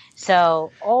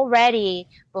 So already,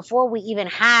 before we even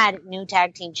had new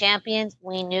tag team champions,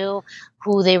 we knew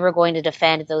who they were going to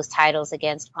defend those titles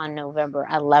against on November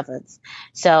 11th.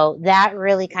 So that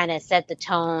really kind of set the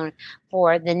tone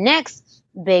for the next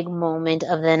big moment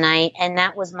of the night, and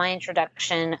that was my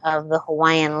introduction of the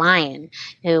Hawaiian Lion,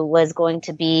 who was going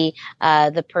to be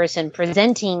the person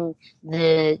presenting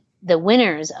the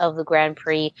winners of the Grand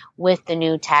Prix with the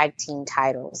new tag team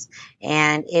titles.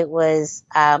 And it was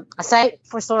a sight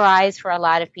for sore eyes for a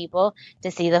lot of people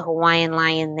to see the Hawaiian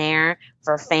Lion there,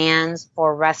 for fans,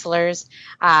 for wrestlers.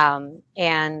 And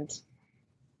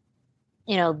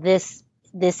this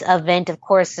event, of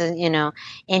course, in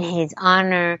his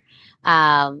honor.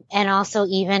 And also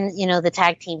even, the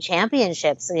tag team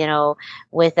championships,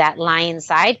 with that lion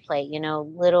side plate,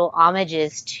 little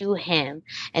homages to him.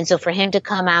 And so for him to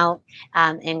come out,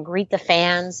 and greet the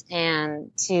fans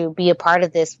and to be a part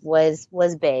of this was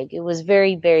big. It was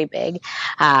very, very big,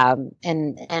 and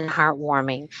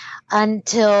heartwarming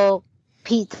until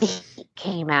Pete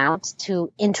came out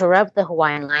to interrupt the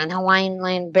Hawaiian Lion. Hawaiian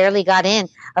Lion barely got in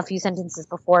a few sentences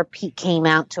before Pete came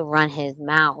out to run his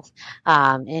mouth,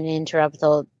 and interrupt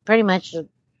pretty much,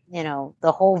 the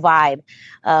whole vibe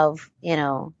of,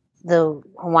 the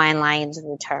Hawaiian Lion's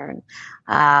return.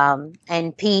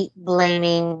 And Pete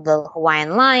blaming the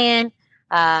Hawaiian Lion,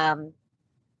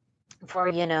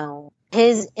 for,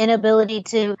 his inability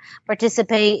to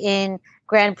participate in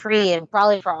Grand Prix and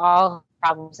probably for all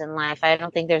problems in life. I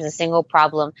don't think there's a single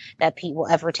problem that Pete will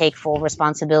ever take full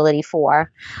responsibility for.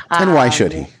 And why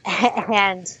should he?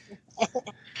 And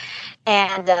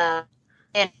and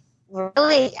and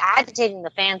really agitating the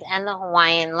fans and the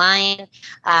Hawaiian Lion.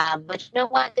 But you know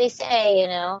what they say,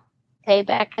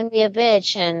 payback can be a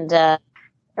bitch. And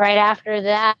right after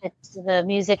that, the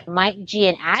music Mike G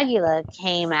and Aguila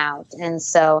came out. And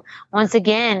so once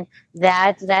again,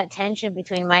 that tension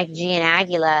between Mike G and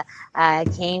Aguila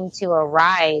came to a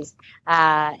rise.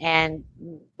 And,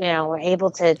 we're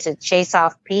able to chase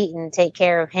off Pete and take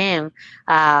care of him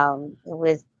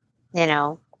with,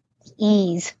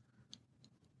 ease.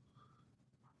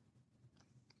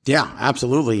 Yeah,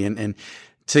 absolutely. And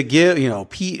to give,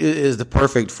 Pete is the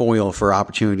perfect foil for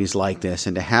opportunities like this,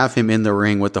 and to have him in the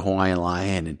ring with the Hawaiian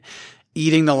Lion and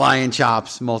eating the lion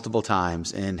chops multiple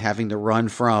times and having to run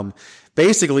from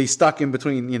basically stuck in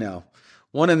between,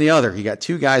 one and the other. You got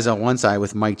two guys on one side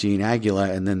with Mike G and Aguila,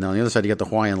 and then on the other side, you got the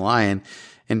Hawaiian Lion,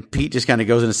 and Pete just kind of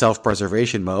goes into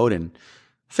self-preservation mode and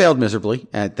failed miserably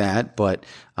at that. But,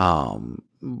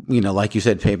 like you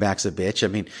said, payback's a bitch. I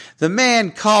mean, the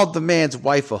man called the man's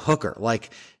wife a hooker. Like,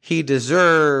 he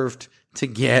deserved to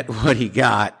get what he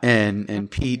got. And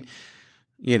Pete,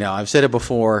 I've said it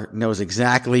before, knows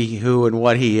exactly who and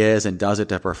what he is and does it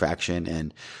to perfection.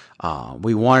 And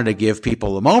we wanted to give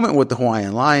people a moment with the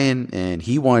Hawaiian Lion, and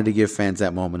he wanted to give fans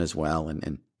that moment as well.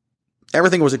 And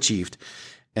everything was achieved.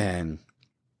 And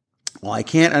while I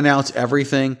can't announce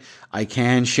everything, I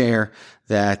can share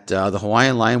that the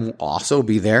Hawaiian Lion will also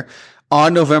be there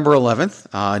on November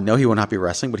 11th. No, he will not be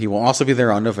wrestling, but he will also be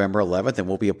there on November 11th and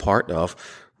will be a part of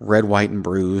Red, White, and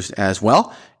Bruised as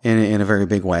well in a very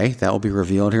big way. That will be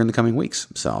revealed here in the coming weeks.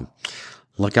 So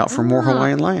look out for more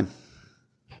Hawaiian Lion.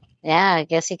 Yeah, I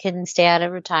guess he couldn't stay out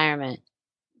of retirement,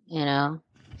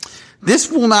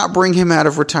 This will not bring him out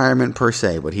of retirement per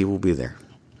se, but he will be there.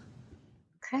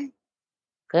 Okay.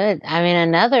 Good. I mean,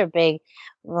 another big,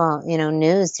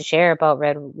 news to share about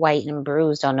Red, White, and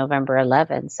Bruised on November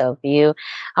 11th. So if you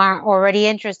aren't already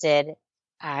interested,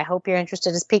 I hope you're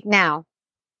interested to speak now.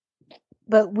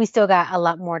 But we still got a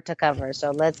lot more to cover.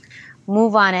 So let's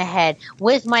move on ahead.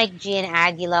 With Mike G and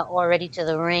Aguila already to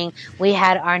the ring, we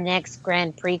had our next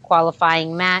Grand Prix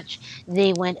qualifying match.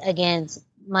 They went against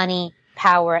Money,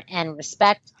 Power, and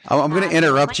Respect. I'm going to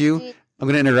interrupt you. I'm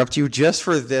going to interrupt you just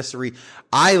for this.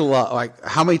 I love,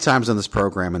 how many times on this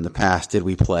program in the past did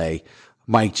we play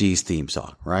Mike G's theme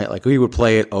song, right? Like, we would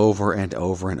play it over and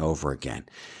over and over again.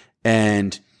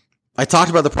 And I talked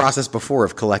about the process before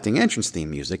of collecting entrance theme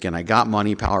music, and I got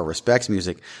Money, Power, Respect's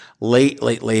music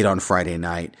late on Friday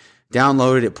night,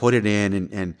 downloaded it, put it in,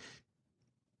 and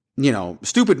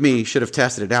stupid me should have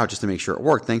tested it out just to make sure it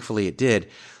worked. Thankfully it did.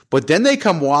 But then they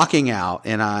come walking out,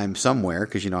 and I'm somewhere,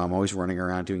 because, I'm always running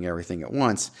around doing everything at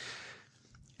once.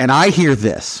 And I hear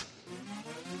this.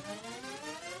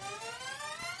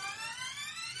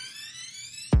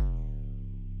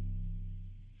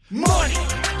 Money,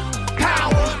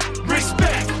 power,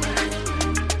 respect.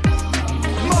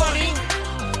 Money,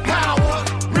 power,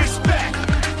 respect.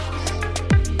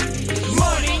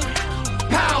 Money,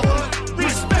 power,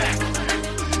 respect.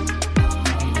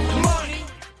 Money.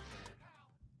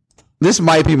 This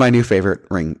might be my new favorite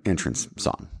ring entrance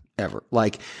song ever.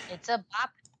 Like, it's a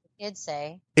bop, kids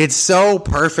say. It's so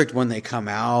perfect when they come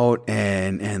out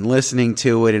and listening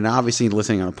to it, and obviously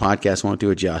listening on a podcast won't do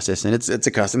it justice. And it's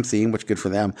a custom theme, which good for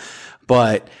them.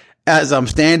 But as I'm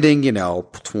standing,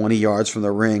 20 yards from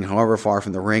the ring, however far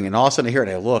from the ring, and all of a sudden I hear it,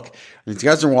 I look, and these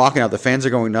guys are walking out, the fans are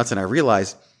going nuts, and I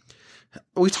realize,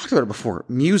 we talked about it before,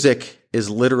 music is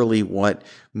literally what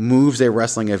moves a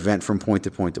wrestling event from point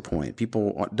to point to point.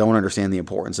 People don't understand the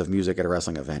importance of music at a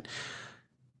wrestling event.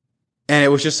 And it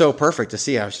was just so perfect to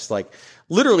see. I was just like,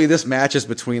 literally, this match is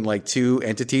between like two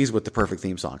entities with the perfect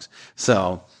theme songs.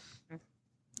 So,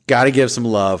 got to give some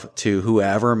love to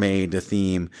whoever made the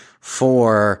theme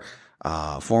for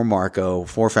Marco,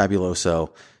 for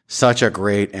Fabuloso. Such a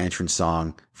great entrance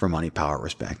song for Money, Power,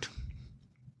 Respect.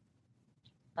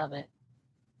 Love it.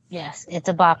 Yes, it's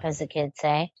a bop, as the kids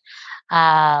say.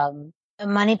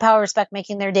 Money, Power, Respect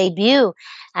making their debut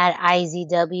at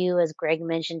IZW, as Greg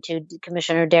mentioned to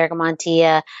Commissioner Derek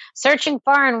Montilla, searching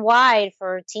far and wide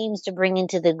for teams to bring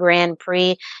into the Grand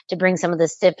Prix, to bring some of the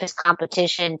stiffest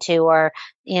competition to our,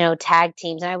 tag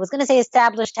teams. And I was going to say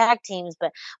established tag teams,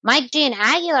 but Mike G and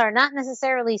Aguilar are not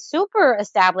necessarily super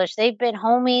established. They've been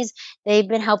homies. They've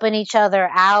been helping each other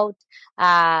out.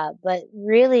 But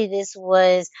really, this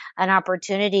was an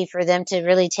opportunity for them to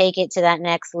really take it to that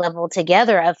next level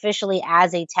together, officially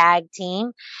as a tag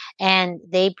team, and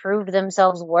they proved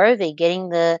themselves worthy, getting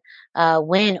the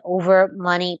win over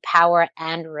Money, Power,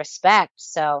 and Respect.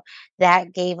 So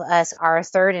that gave us our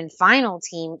third and final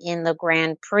team in the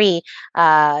Grand Prix.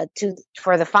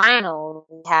 For the final,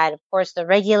 we had, of course, the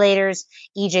Regulators,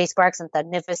 EJ Sparks and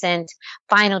Thugnificent.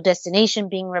 Final Destination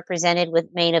being represented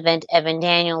with main event Evan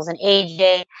Daniels and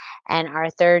AJ, and our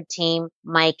third team,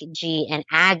 Mike G and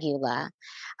Aguila.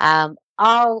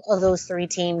 All of those three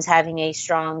teams having a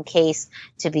strong case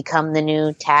to become the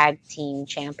new tag team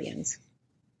champions.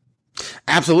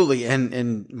 Absolutely.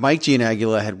 And Mike G and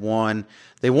Aguila had won.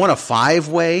 They won a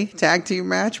 5-way tag team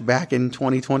match back in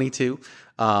 2022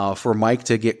 for Mike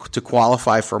to get to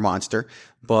qualify for Monster,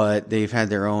 but they've had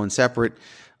their own separate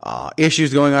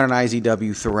issues going on in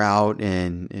IZW throughout,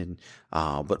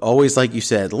 but always, like you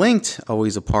said, linked,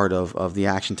 always a part of the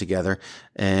action together,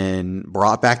 and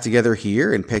brought back together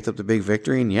here and picked up the big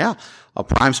victory. And yeah, a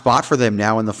prime spot for them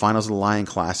now in the finals of the Lion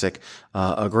Classic.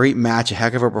 A great match, a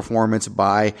heck of a performance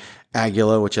by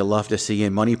Aguila, which I love to see,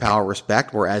 and Money, Power,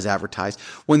 Respect were as advertised.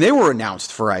 When they were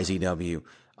announced for IZW,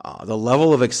 the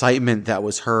level of excitement that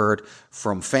was heard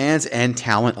from fans and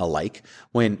talent alike,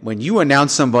 when you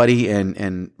announce somebody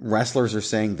and wrestlers are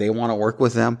saying they want to work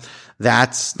with them,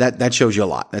 that shows you a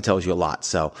lot. That tells you a lot.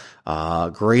 So,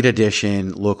 great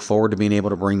addition. Look forward to being able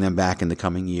to bring them back in the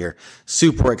coming year.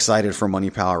 Super excited for Money,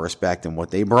 Power, Respect and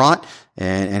what they brought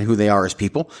and who they are as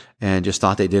people, and just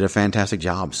thought they did a fantastic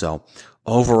job. So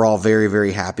overall, very,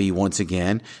 very happy once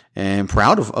again, and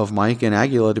proud of Mike and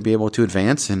Aguila to be able to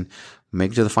advance and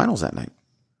make it to the finals that night.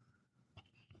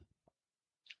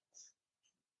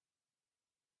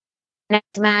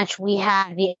 Next match, we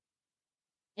have the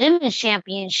Women's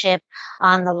Championship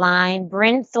on the line.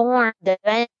 Bryn Thorne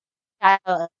defends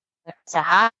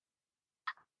to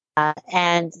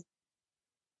and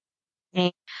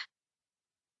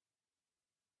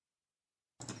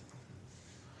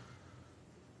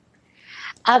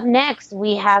up next,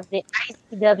 we have the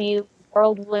IZW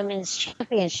World Women's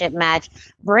Championship match.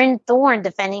 Bryn Thorne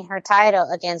defending her title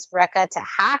against Rekka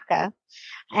Tahaka.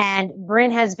 And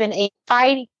Bryn has been a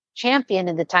fighting champion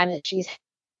in the time that she's had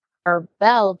her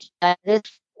belt.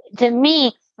 To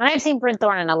me, and I've seen Bryn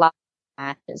Thorne in a lot of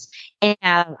matches in and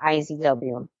out of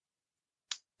IZW,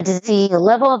 to see the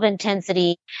level of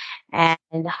intensity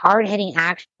and hard-hitting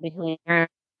action between her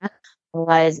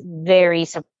was very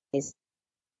surprising.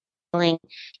 In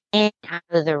and out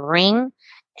of the ring,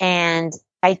 and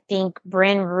I think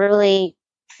Bryn really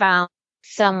found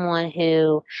someone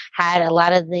who had a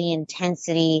lot of the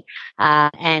intensity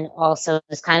and also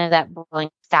just kind of that brawling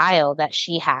style that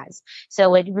she has.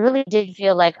 So it really did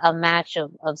feel like a match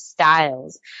of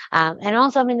styles. And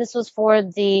also, I mean, this was for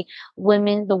the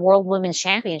World Women's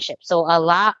Championship, so a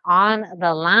lot on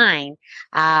the line.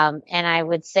 And I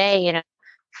would say,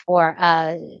 for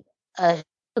a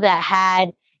that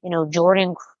had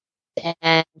Jordan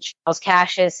and Charles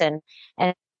Cassius and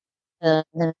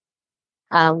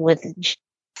with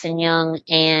Jason Young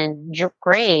and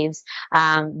Graves,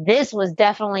 this was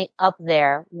definitely up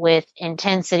there with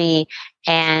intensity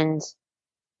and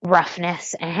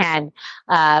roughness and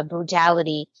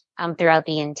brutality throughout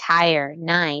the entire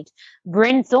night.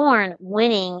 Bryn Thorne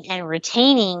winning and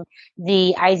retaining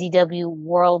the IZW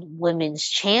World Women's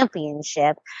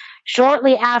Championship.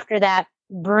 Shortly after that,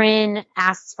 Bryn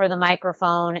asks for the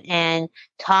microphone and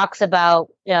talks about,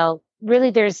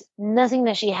 really there's nothing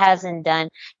that she hasn't done,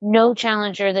 no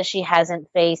challenger that she hasn't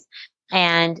faced,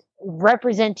 and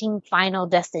representing Final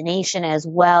Destination as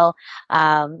well.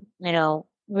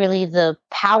 Really the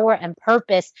power and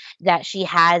purpose that she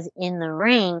has in the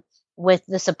ring with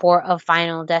the support of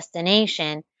Final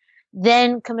Destination.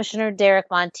 Then Commissioner Derek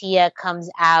Montilla comes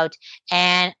out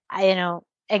and,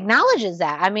 acknowledges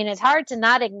that. I mean, it's hard to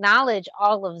not acknowledge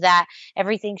all of that.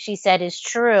 Everything she said is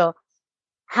true.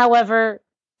 However,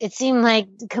 it seemed like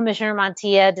Commissioner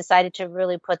Montilla decided to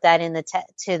really put that in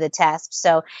to the test.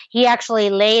 So he actually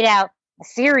laid out a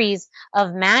series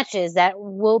of matches that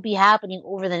will be happening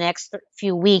over the next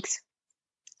few weeks,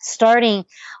 starting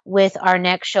with our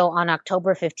next show on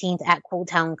October 15th at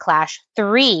Cooltown Clash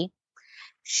 3.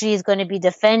 She's going to be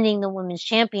defending the Women's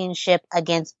Championship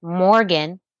against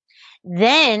Morgan.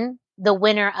 Then the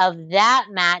winner of that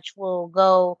match will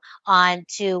go on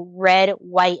to Red,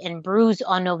 White, and Bruise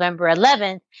on November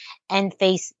 11th and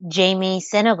face Jamie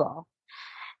Senegal.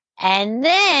 And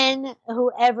then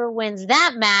whoever wins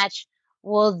that match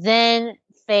will then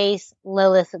face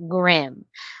Lilith Grimm.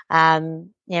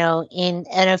 In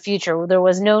a future, there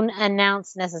was no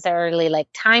announced necessarily like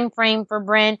time frame for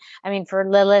for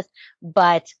Lilith,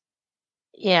 but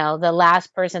the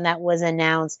last person that was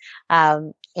announced,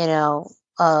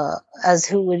 as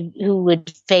who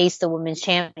would face the women's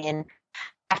champion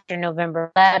after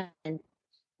November 11th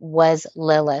was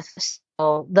Lilith.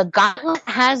 So the gauntlet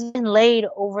has been laid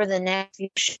over the next few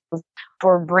shows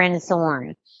for Bryn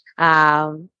Thorne.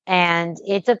 And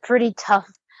it's a pretty tough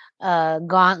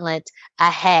gauntlet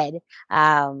ahead.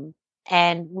 And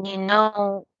we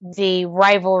know the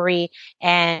rivalry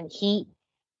and heat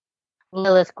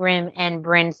Lilith Grimm and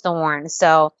Bryn Thorne.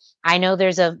 So I know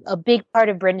there's a big part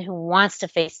of Bryn who wants to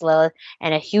face Lilith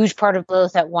and a huge part of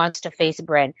Lilith that wants to face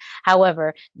Bryn.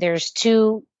 However, there's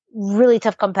two really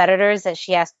tough competitors that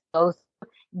she has to go through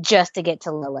just to get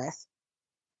to Lilith.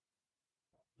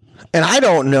 And I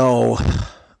don't know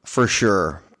for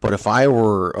sure, but if I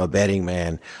were a betting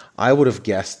man, I would have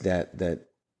guessed that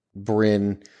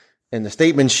Bryn and the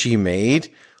statements she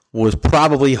made was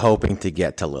probably hoping to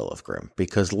get to Lilith Grimm,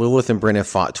 because Lilith and Bryn have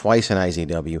fought twice in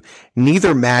IZW,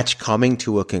 neither match coming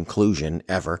to a conclusion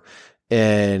ever.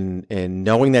 And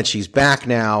knowing that she's back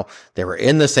now, they were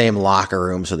in the same locker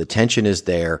room, so the tension is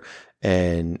there.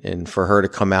 And for her to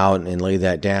come out and lay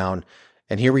that down,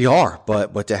 and here we are.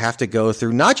 But to have to go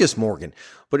through not just Morgan,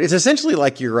 but it's essentially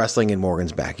like you're wrestling in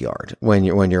Morgan's backyard when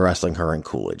you're wrestling her in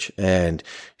Coolidge, and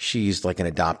she's like an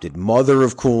adopted mother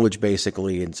of Coolidge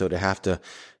basically. And so to have to,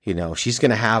 she's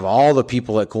going to have all the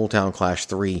people at Cooltown Clash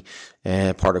 3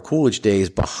 and part of Coolidge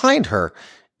Days behind her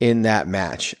in that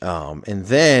match. And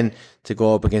then to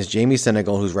go up against Jamie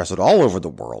Senegal, who's wrestled all over the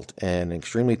world and an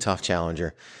extremely tough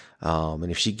challenger. And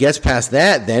if she gets past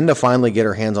that, then to finally get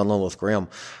her hands on Lilith Grimm,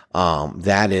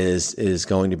 that is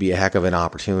going to be a heck of an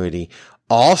opportunity.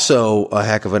 Also a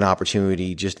heck of an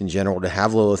opportunity just in general to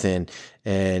have Lilith in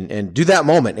and do that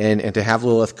moment and to have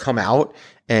Lilith come out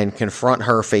and confront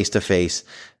her face to face,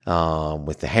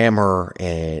 with the hammer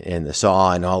and the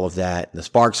saw and all of that, and the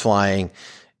sparks flying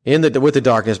with the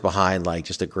darkness behind. Like,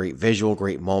 just a great visual,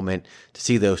 great moment to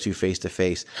see those two face to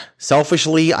face.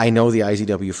 Selfishly, I know the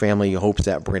IZW family hopes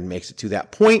that Bryn makes it to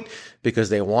that point because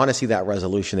they want to see that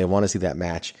resolution. They want to see that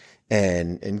match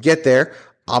and get there.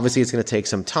 Obviously, it's going to take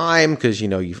some time because,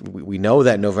 we know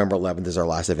that November 11th is our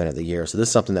last event of the year. So this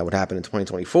is something that would happen in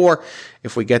 2024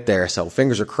 if we get there. So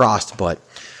fingers are crossed, but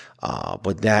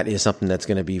that is something that's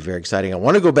going to be very exciting. I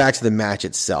want to go back to the match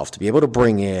itself. To be able to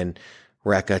bring in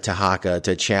Rekka Tahaka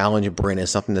to challenge Bryn is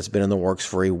something that's been in the works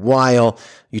for a while.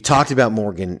 You talked about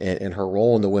Morgan and her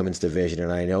role in the women's division,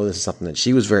 and I know this is something that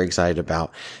she was very excited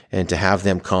about. And to have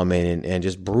them come in and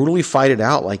just brutally fight it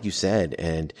out, like you said,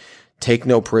 and take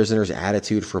no prisoners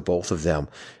attitude for both of them.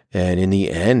 And in the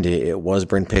end, it was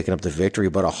Bryn picking up the victory,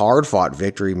 but a hard-fought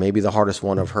victory, maybe the hardest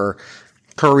one of her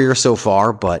career so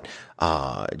far, but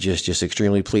just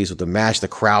extremely pleased with the match. The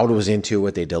crowd was into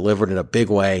it. They delivered in a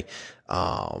big way,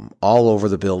 all over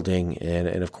the building.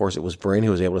 And of course, it was Bryn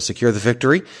who was able to secure the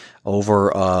victory over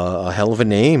a hell of a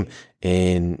name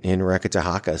in Rekka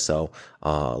Tahaka. So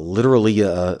literally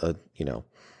a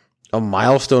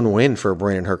milestone win for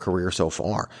Bryn in her career so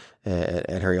far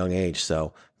at her young age.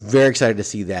 So very excited to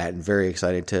see that, and very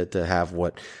excited to have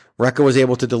what Rekka was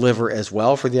able to deliver as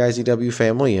well for the IZW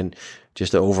family, and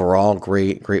just an overall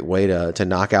great way to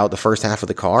knock out the first half of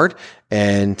the card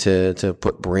and to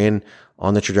put Bryn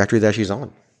on the trajectory that she's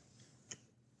on.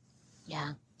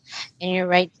 Yeah. And you're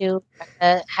right, too.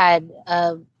 Rekka had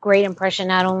a great impression,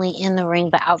 not only in the ring,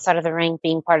 but outside of the ring,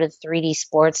 being part of the 3D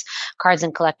Sports Cards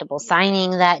and Collectibles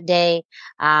signing that day,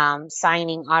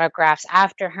 signing autographs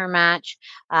after her match,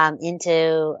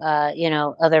 into,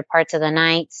 other parts of the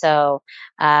night. So,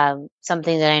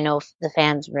 something that I know the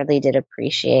fans really did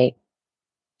appreciate.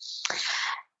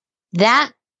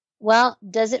 That,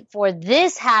 does it for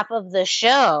this half of the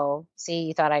show. See,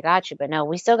 you thought I got you, but no,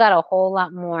 we still got a whole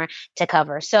lot more to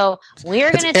cover. So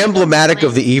we're going to... It's emblematic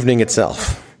of the evening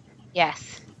itself.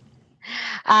 Yes.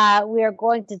 We are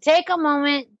going to take a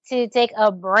moment to take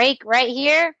a break right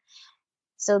here.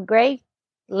 So, Gray,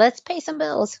 let's pay some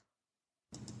bills.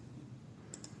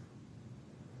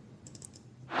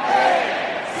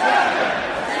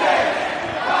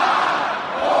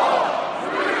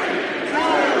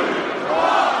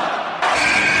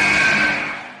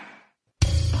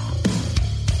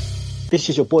 This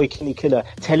is your boy Kenny Killer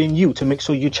telling you to make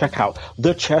sure you check out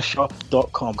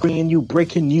thechairshot.com, bringing you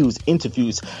breaking news,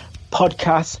 interviews,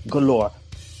 podcasts galore,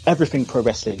 everything pro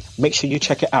wrestling. Make sure you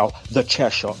check it out,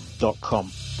 thechairshot.com.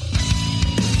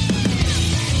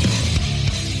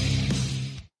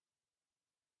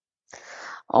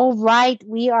 All right,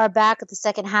 we are back at the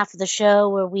second half of the show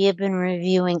where we have been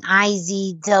reviewing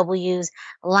IZW's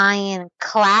Lion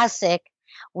Classic.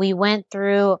 We went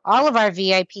through all of our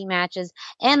VIP matches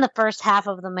and the first half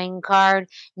of the main card.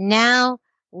 Now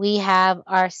we have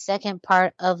our second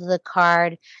part of the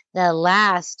card, the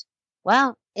last.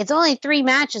 Well, it's only 3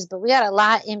 matches, but we got a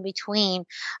lot in between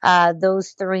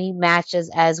those 3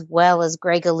 matches, as well, as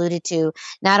Greg alluded to.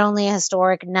 Not only a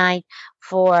historic night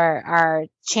for our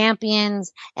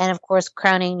champions and, of course,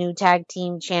 crowning new tag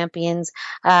team champions,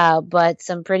 but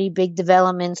some pretty big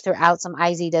developments throughout some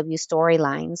IZW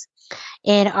storylines.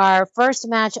 In our first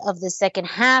match of the second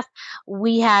half,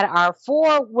 we had our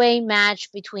 4-way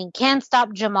match between Can't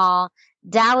Stop Jamal,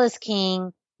 Dallas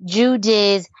King,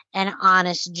 Diz, and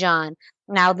Honest John.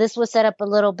 Now, this was set up a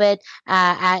little bit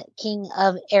at King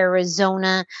of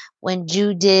Arizona when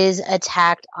Diz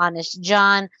attacked Honest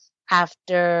John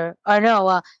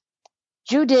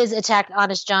Diz attacked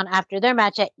Honest John after their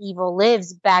match at Evil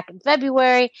Lives back in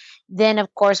February. Then,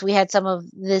 of course, we had some of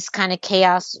this kind of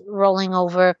chaos rolling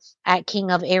over at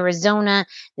King of Arizona.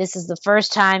 This is the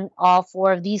first time all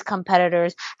 4 of these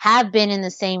competitors have been in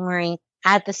the same ring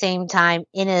at the same time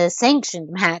in a sanctioned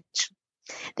match.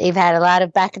 They've had a lot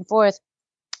of back and forth,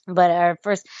 but our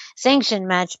first sanctioned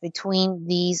match between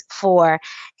these 4,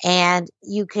 and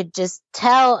you could just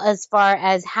tell as far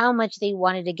as how much they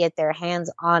wanted to get their hands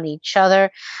on each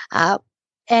other.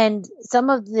 And some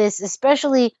of this,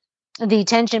 especially the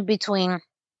tension between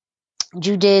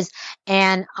Diz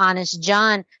and Honest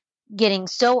John, getting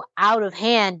so out of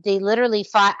hand, they literally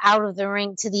fought out of the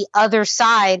ring to the other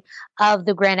side of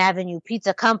the Grand Avenue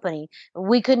Pizza Company.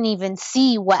 We couldn't even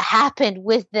see what happened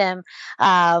with them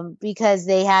because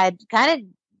they had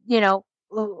kind of,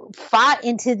 fought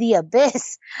into the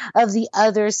abyss of the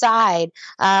other side,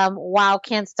 while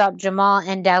Can't Stop Jamal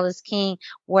and Dallas King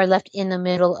were left in the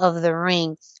middle of the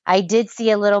ring. I did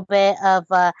see a little bit of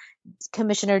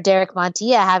Commissioner Derek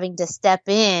Montilla having to step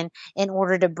in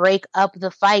order to break up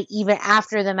the fight even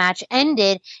after the match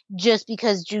ended, just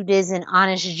because Diz and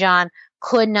Honest John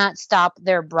could not stop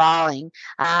their brawling.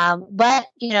 But,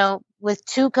 with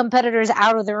 2 competitors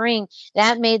out of the ring,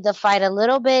 that made the fight a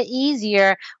little bit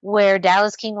easier, where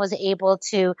Dallas King was able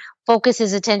to focus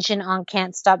his attention on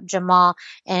Can't Stop Jamal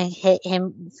and hit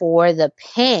him for the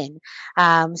pin.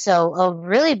 So a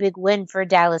really big win for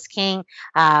Dallas King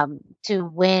to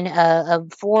win a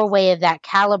 4-way of that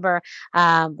caliber.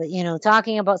 But,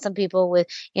 talking about some people with,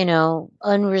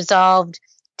 unresolved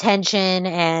tension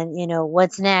and,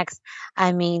 what's next.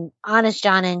 I mean, Honest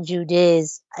John and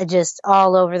Diz are just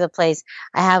all over the place.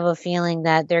 I have a feeling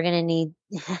that they're going to need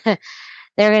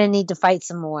they're going to need to fight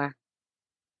some more.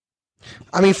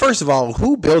 I mean, first of all,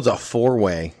 who builds a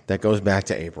 4-way that goes back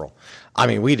to April? I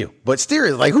mean, we do. But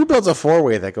seriously, who builds a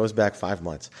 4-way that goes back 5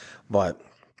 months? But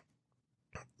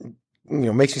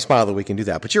makes me smile that we can do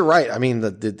that. But you're right. I mean,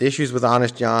 the issues with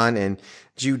Honest John and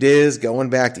Diz going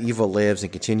back to Evil Lives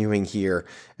and continuing here,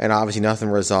 and obviously nothing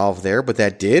resolved there, but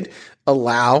that did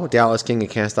allow Dallas King and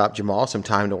Can't Stop Jamal some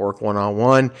time to work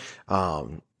one-on-one.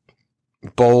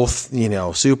 Both,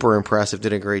 super impressive,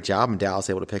 did a great job, and Dallas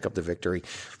able to pick up the victory.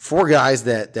 4 guys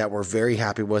that we're very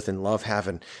happy with and love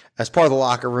having as part of the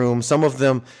locker room. Some of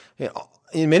them,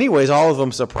 in many ways, all of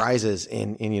them surprises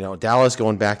in Dallas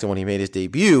going back to when he made his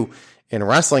debut in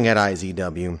wrestling at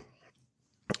IZW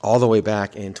all the way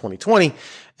back in 2020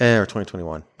 or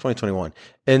 2021.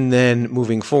 And then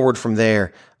moving forward from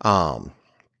there,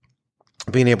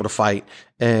 being able to fight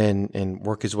and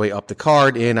work his way up the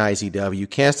card in IZW.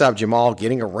 Can't Stop Jamal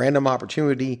getting a random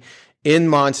opportunity in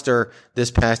Monster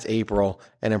this past April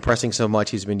and impressing so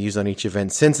much he's been used on each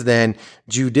event since then.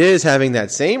 Diz having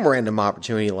that same random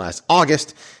opportunity last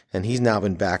August, and he's now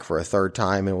been back for a 3rd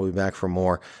time and will be back for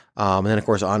more. And then, of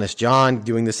course, Honest John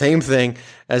doing the same thing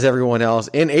as everyone else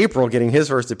in April, getting his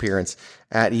first appearance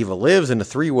at Evil Lives in a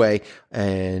 3-way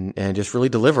and just really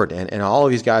delivered. And all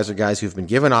of these guys are guys who've been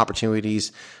given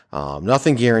opportunities,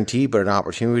 nothing guaranteed, but an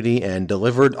opportunity, and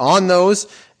delivered on those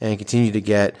and continue to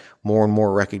get more and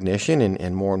more recognition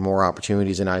and more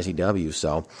opportunities in IZW.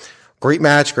 So great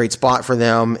match, great spot for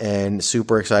them, and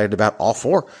super excited about all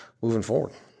 4 moving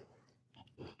forward.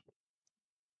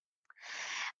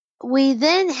 We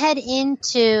then head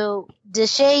into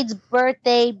Deshade's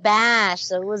birthday bash.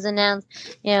 So it was announced,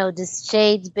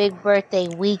 Deshade's big birthday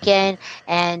weekend,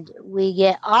 and we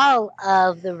get all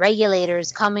of the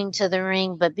regulators coming to the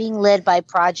ring, but being led by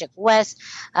Project West,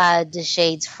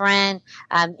 Deshade's friend,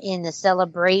 in the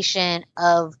celebration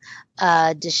of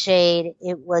Deshade.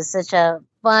 It was such a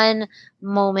fun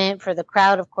moment for the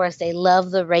crowd. Of course, they love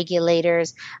the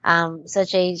regulators,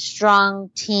 such a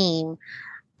strong team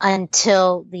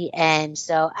until the end.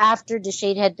 So after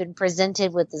Deshade had been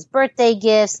presented with his birthday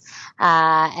gifts,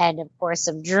 and of course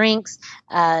some drinks,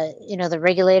 the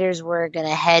regulators were going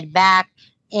to head back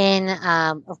in.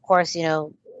 Of course,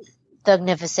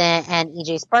 Thugnificent and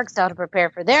EJ Sparks out to prepare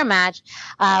for their match.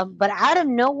 But out of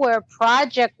nowhere,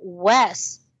 Project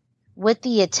West with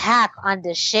the attack on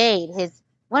Deshade,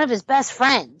 one of his best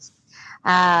friends.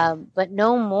 But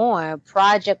no more.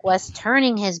 Project West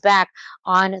turning his back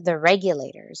on the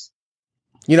Regulators.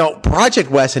 You know, Project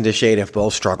West and Deshade have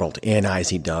both struggled in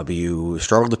IZW,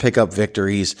 struggled to pick up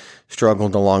victories,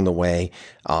 struggled along the way.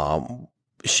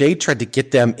 Shade tried to get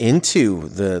them into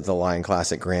the Lion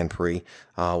Classic Grand Prix,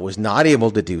 was not able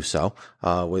to do so,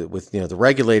 with the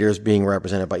Regulators being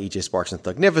represented by EJ Sparks and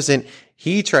Thugnificent.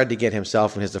 He tried to get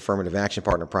himself and his affirmative action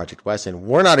partner, Project West, and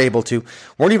we're not able to,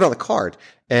 weren't even on the card.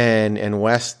 And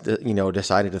West,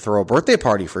 decided to throw a birthday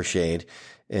party for Shade,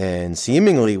 and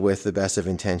seemingly with the best of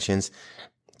intentions.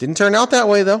 Didn't turn out that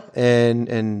way though.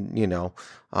 And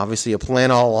obviously a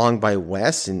plan all along by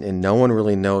Wes, and no one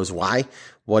really knows why,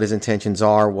 what his intentions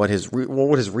are, what his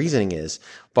reasoning is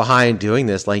behind doing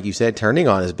this. Like you said, turning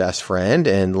on his best friend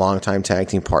and longtime tag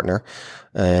team partner,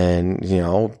 and,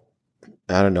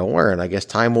 out of nowhere. And I guess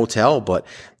time will tell, but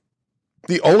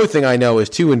the only thing I know is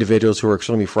two individuals who are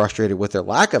extremely frustrated with their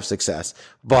lack of success,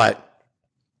 but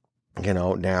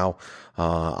now,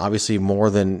 obviously more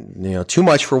than, too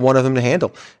much for one of them to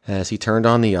handle as he turned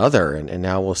on the other. And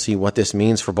now we'll see what this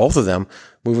means for both of them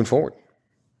moving forward.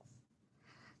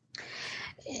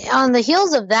 On the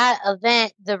heels of that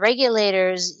event, the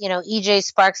Regulators, EJ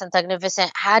Sparks and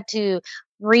Thugnificent had to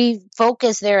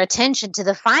refocus their attention to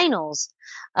the finals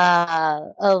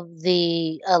of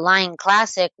the Lion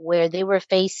Classic, where they were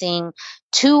facing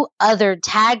two other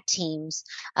tag teams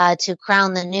to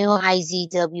crown the new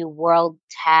IZW World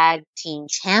Tag Team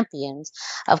Champions.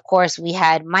 Of course, we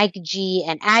had Mike G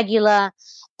and Aguila,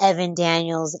 Evan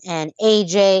Daniels and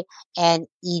AJ, and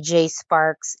EJ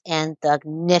Sparks and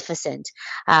Thugnificent.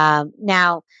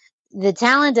 Now, the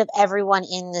talent of everyone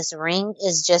in this ring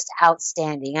is just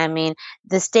outstanding. I mean,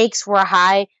 the stakes were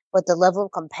high, but the level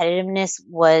of competitiveness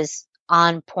was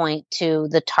on point to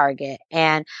the target,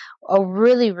 and a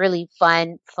really, really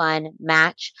fun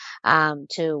match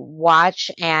to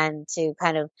watch and to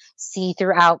kind of see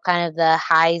throughout kind of the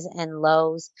highs and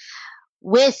lows.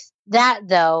 With that,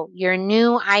 though, your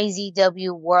new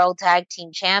IZW World Tag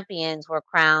Team Champions were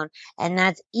crowned, and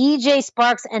that's EJ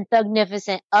Sparks and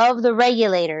Thugnificent of the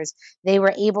Regulators. They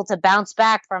were able to bounce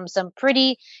back from some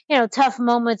pretty, tough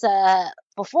moments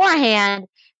beforehand.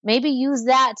 Maybe use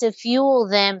that to fuel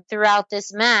them throughout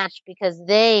this match, because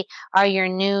they are your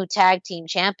new tag team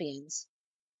champions.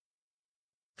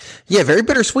 Yeah, very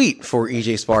bittersweet for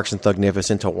EJ Sparks and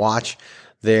Thugnificent to watch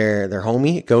their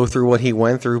homie go through what he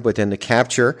went through, but then to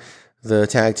capture the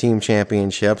tag team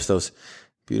championships, those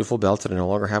beautiful belts that I no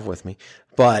longer have with me.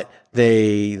 But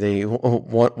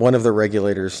one of the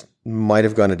Regulators might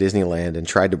have gone to Disneyland and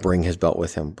tried to bring his belt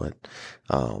with him, but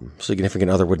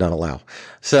significant other would not allow.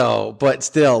 So, but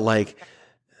still, like,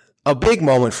 a big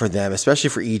moment for them, especially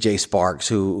for EJ Sparks,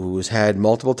 who's had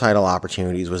multiple title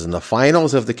opportunities, was in the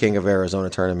finals of the King of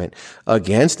Arizona tournament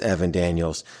against Evan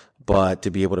Daniels. But to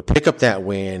be able to pick up that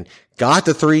win, got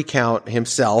the 3 count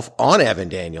himself on Evan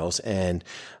Daniels, and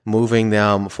moving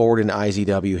them forward in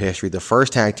IZW history, the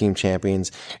first tag team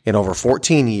champions in over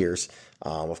 14 years.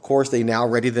 Of course, they now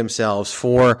ready themselves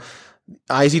for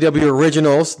IZW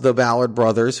Originals, the Ballard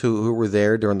brothers, who were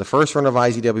there during the first run of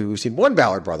IZW. We've seen one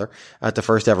Ballard brother at the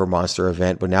first ever Monster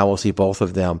event, but now we'll see both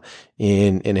of them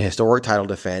in a historic title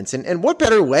defense. And what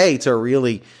better way to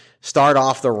really start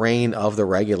off the reign of the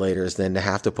Regulators than to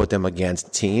have to put them against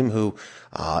a team who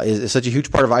is such a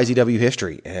huge part of IZW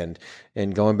history, and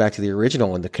going back to the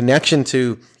original, and the connection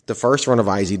to the first run of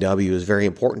IZW is very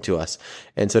important to us.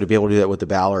 And so to be able to do that with the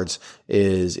Ballards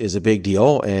is a big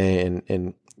deal.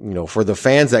 And for the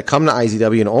fans that come to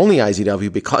IZW and only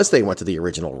IZW because they went to the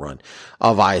original run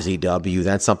of IZW,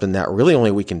 that's something that really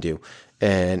only we can do.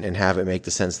 And have it make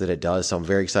the sense that it does. So I'm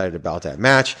very excited about that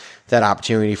match, that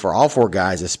opportunity for all 4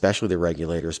 guys, especially the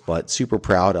Regulators, but super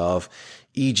proud of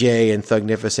EJ and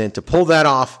Thugnificent to pull that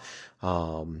off.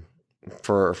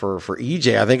 For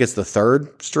EJ, I think it's the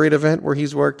 3rd straight event where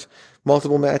he's worked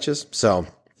multiple matches. So,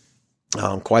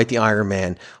 quite the Iron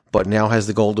Man, but now has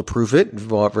the gold to prove it.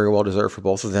 Very well deserved for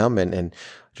both of them, and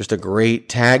just a great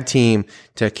tag team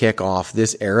to kick off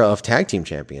this era of tag team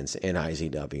champions in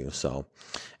IZW. So,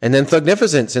 and then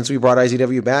Thugnificent, since we brought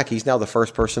IZW back, he's now the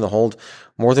first person to hold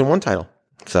more than one title.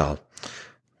 So,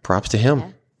 props to him. Yeah.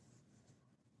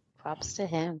 Props to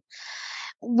him.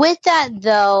 With that,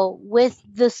 though, with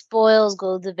the spoils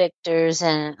go the victors,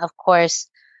 and of course,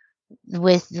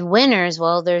 with the winners,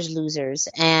 well, there's losers.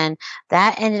 And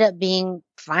that ended up being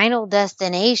Final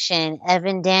Destination,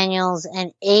 Evan Daniels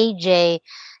and AJ.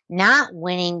 not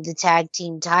winning the tag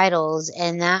team titles,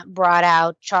 and that brought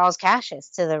out Charles Cassius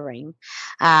to the ring,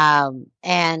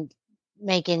 and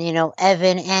making,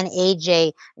 Evan and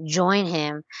AJ join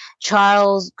him.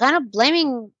 Charles kind of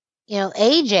blaming,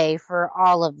 AJ for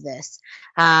all of this,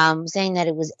 saying that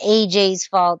it was AJ's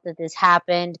fault that this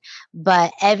happened,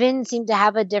 but Evan seemed to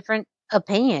have a different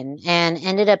opinion and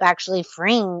ended up actually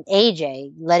freeing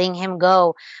AJ, letting him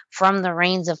go from the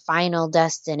reins of Final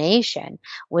Destination,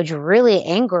 which really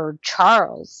angered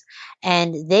Charles.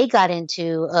 And they got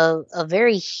into a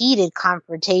very heated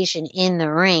confrontation in the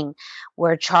ring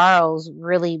where Charles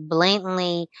really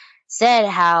blatantly said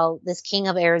how this King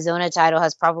of Arizona title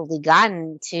has probably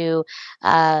gotten to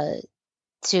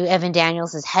Evan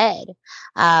Daniels' head.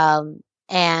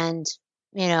 And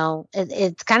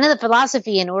it's kind of the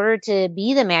philosophy, in order to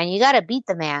be the man, you got to beat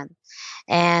the man.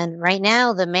 And right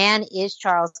now, the man is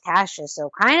Charles Cassius. So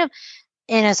kind of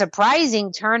in a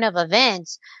surprising turn of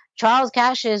events, Charles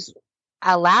Cassius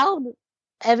allowed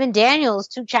Evan Daniels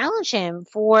to challenge him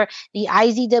for the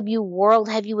IZW World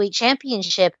Heavyweight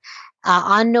Championship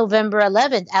on November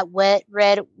 11th at Wet,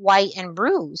 Red, White, and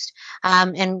Bruised.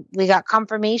 And we got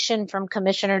confirmation from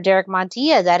Commissioner Derek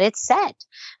Montilla that it's set.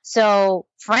 So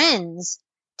friends,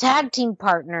 tag team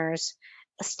partners,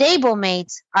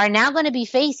 stablemates are now going to be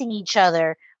facing each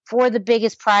other for the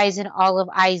biggest prize in all of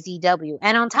IZW.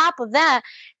 And on top of that,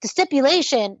 the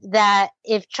stipulation that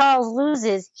if Charles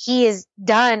loses, he is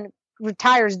done,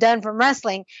 retires done from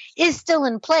wrestling, is still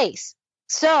in place.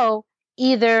 So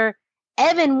either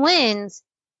Evan wins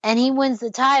and he wins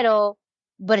the title,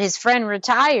 but his friend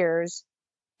retires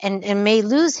and may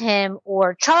lose him,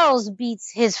 or Charles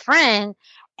beats his friend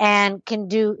and can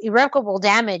do irreparable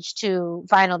damage to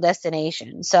Final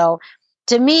Destination. So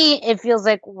to me, it feels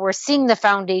like we're seeing the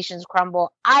foundations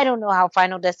crumble. I don't know how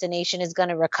Final Destination is going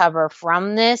to recover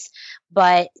from this,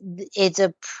 but it's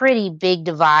a pretty big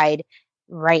divide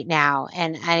right now.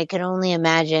 And I can only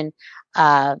imagine,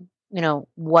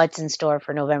 what's in store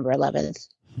for November 11th.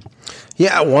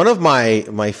 Yeah, one of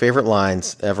my favorite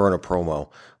lines ever in a promo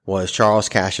was Charles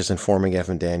Cassius informing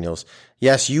Evan Daniels,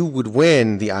 yes, you would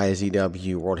win the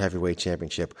IZW World Heavyweight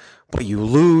Championship, but you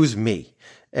lose me.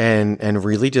 And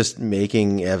really just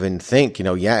making Evan think,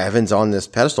 Evan's on this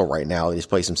pedestal right now that he's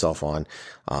placed himself on,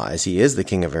 as he is the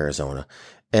King of Arizona.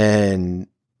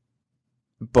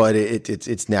 But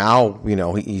it's now,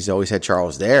 he's always had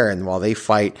Charles there. And while they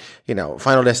fight,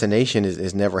 Final Destination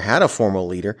has never had a formal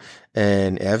leader,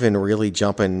 and Evan really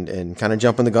jumping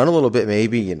the gun a little bit,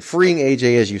 maybe, and freeing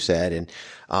AJ, as you said,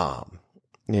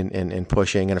 and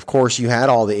pushing. And of course, you had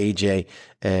all the AJ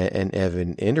and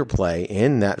Evan interplay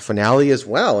in that finale as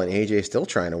well. And AJ still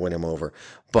trying to win him over.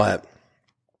 But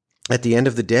at the end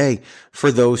of the day,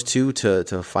 for those two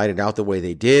to fight it out the way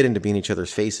they did and to be in each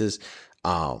other's faces,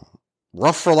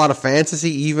 rough for a lot of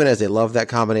fantasy, even as they love that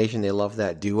combination. They love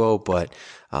that duo. But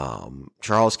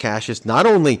Charles Cassius not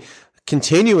only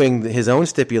continuing his own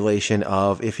stipulation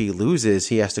of if he loses,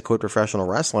 he has to quit professional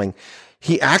wrestling,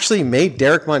 he actually made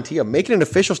Derek Montilla make it an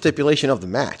official stipulation of the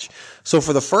match. So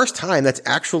for the first time, that's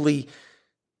actually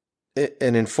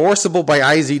an enforceable by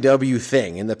IZW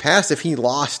thing. In the past, if he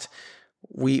lost,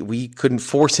 we couldn't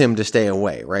force him to stay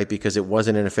away, right? Because it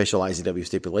wasn't an official IZW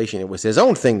stipulation. It was his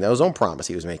own thing, his own promise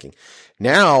he was making.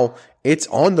 Now it's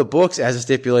on the books as a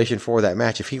stipulation for that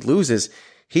match. If he loses,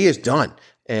 he is done.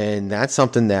 And that's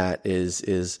something that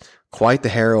is quite the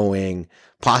harrowing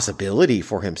possibility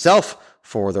for himself,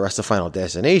 for the rest of Final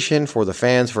Destination, for the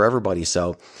fans, for everybody.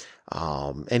 So,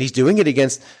 and he's doing it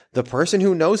against the person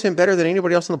who knows him better than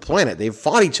anybody else on the planet. They've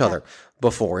fought each other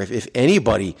before. If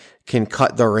anybody can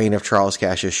cut the reign of Charles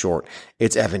Cassius short,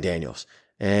 it's Evan Daniels.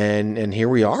 And here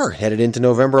we are, headed into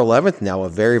November 11th. Now a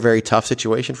very, very tough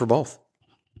situation for both.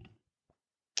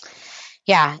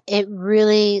 Yeah, it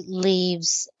really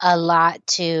leaves a lot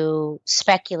to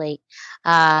speculate,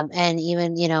 and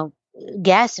even,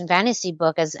 guess and fantasy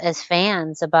book as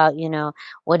fans about,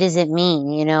 what does it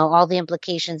mean? All the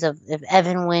implications of if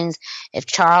Evan wins, if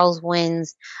Charles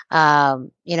wins,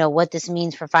 what this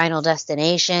means for Final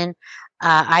Destination.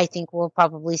 I think we'll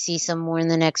probably see some more in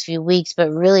the next few weeks,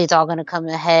 but really it's all going to come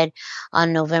ahead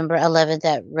on November 11th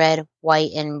at Red,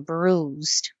 White, and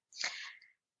Bruised.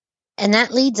 And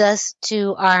that leads us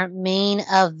to our main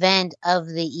event of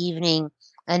the evening,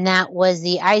 and that was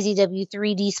the IZW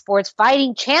 3D Sports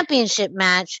Fighting Championship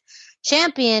match.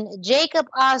 Champion Jacob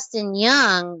Austin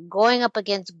Young going up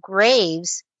against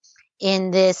Graves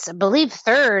in this, I believe,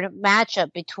 third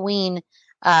matchup between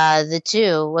the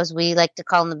two, as we like to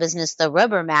call in the business, the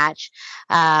rubber match.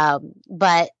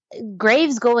 But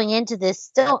Graves going into this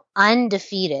still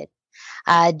undefeated.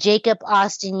 Jacob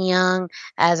Austin Young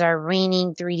as our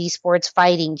reigning 3D sports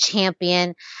fighting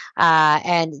champion.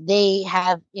 And they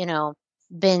have,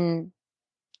 been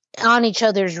on each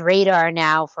other's radar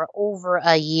now for over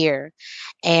a year.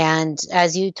 And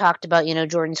as you talked about,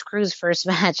 Jordan Screw's first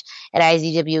match at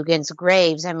IZW against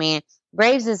Graves. I mean,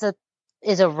 Graves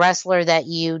is a wrestler that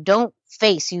you don't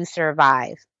face, you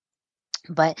survive.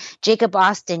 But Jacob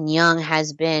Austin Young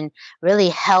has been really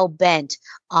hell bent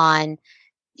on,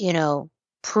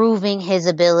 proving his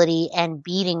ability and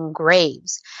beating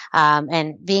Graves.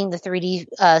 And being the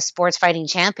 3D sports fighting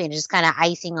champion is kind of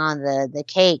icing on the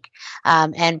cake.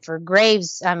 And for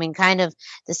Graves, I mean, kind of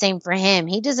the same for him.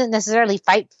 He doesn't necessarily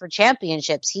fight for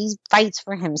championships. He fights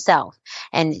for himself.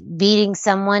 And beating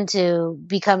someone to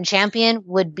become champion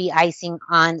would be icing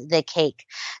on the cake.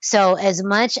 So as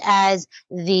much as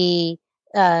the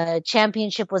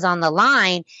championship was on the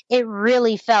line, it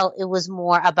really felt it was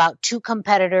more about two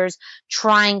competitors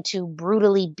trying to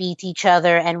brutally beat each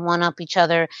other and one up each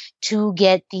other to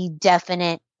get the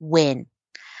definite win.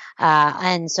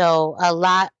 And so a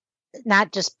lot,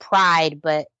 not just pride,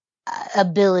 but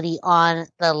ability on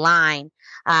the line.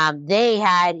 They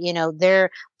had, their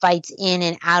fights in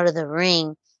and out of the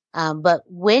ring. But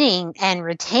winning and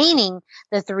retaining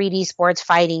the 3D Sports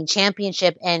Fighting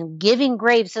Championship and giving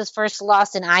Graves his first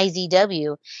loss in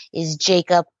IZW is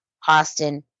Jacob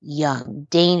Austin Young.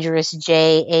 Dangerous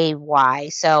Jay.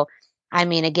 So, I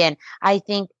mean, again, I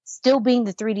think still being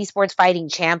the 3D Sports Fighting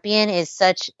Champion is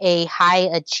such a high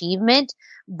achievement,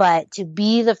 but to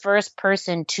be the first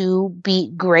person to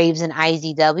beat Graves in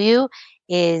IZW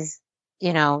is,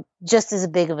 just as a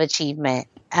big of an achievement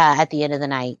at the end of the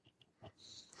night.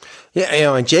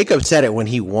 Yeah, and Jacob said it when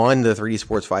he won the 3D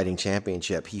Sports Fighting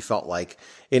Championship. He felt like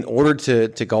in order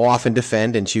to go off and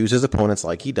defend and choose his opponents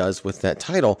like he does with that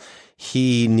title,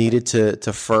 he needed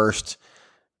to first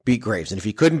beat Graves. And if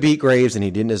he couldn't beat Graves, then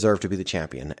he didn't deserve to be the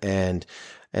champion. And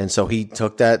so he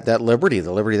took that liberty,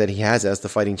 the liberty that he has as the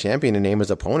fighting champion, and named his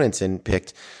opponents and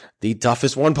picked the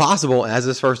toughest one possible as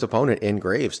his first opponent in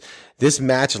Graves. This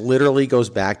match literally goes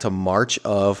back to March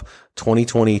of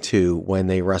 2022 when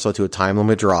they wrestled to a time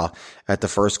limit draw at the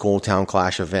first Cool Town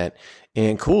Clash event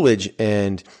in Coolidge.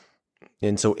 And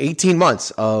so 18 months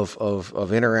of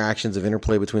interactions, of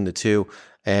interplay between the two,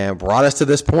 and brought us to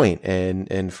this point.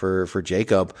 And for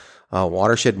Jacob,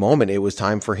 watershed moment, it was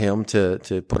time for him to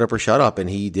put up or shut up. And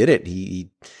he did it.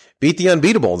 He beat the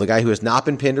unbeatable, the guy who has not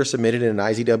been pinned or submitted in an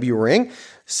IZW ring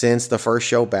since the first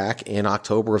show back in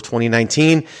October of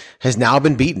 2019, has now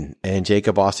been beaten. And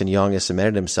Jacob Austin Young has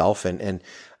cemented himself. And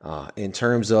in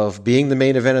terms of being the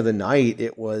main event of the night,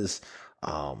 it was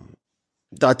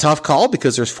a tough call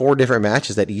because there's 4 different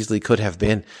matches that easily could have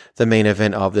been the main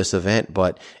event of this event,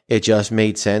 but it just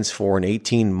made sense for an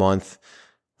 18-month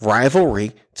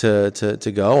rivalry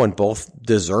to go, and both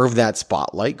deserve that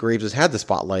spotlight. Graves has had the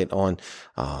spotlight on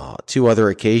 2 other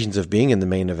occasions of being in the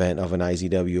main event of an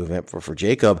IZW event for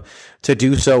Jacob. To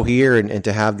do so here and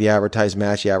to have the advertised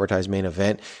match, the advertised main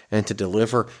event, and to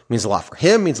deliver means a lot for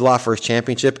him, means a lot for his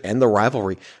championship and the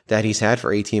rivalry that he's had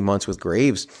for 18 months with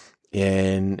Graves.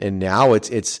 And now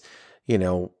it's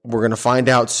we're going to find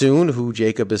out soon who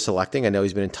Jacob is selecting. I know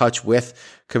he's been in touch with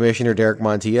Commissioner Derek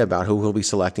Montilla about who he'll be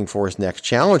selecting for his next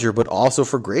challenger, but also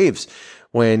for Graves.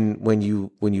 When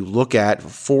you look at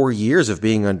 4 years of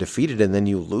being undefeated and then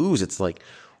you lose, it's like,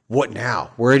 what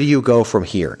now? Where do you go from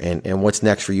here? And what's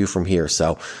next for you from here?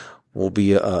 So we'll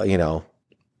be,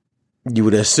 you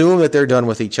would assume that they're done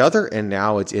with each other, and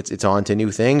now it's on to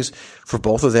new things for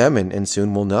both of them, and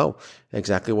soon we'll know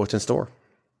exactly what's in store.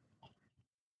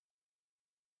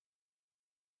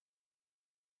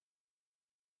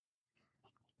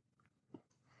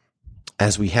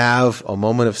 As we have a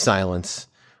moment of silence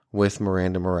with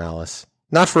Miranda Morales.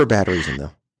 Not for a bad reason,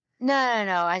 though. No.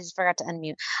 I just forgot to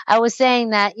unmute. I was saying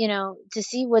that, to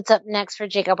see what's up next for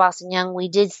Jacob Austin Young, we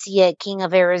did see at King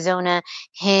of Arizona,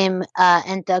 him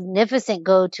and Thugnificent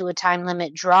go to a time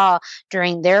limit draw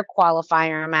during their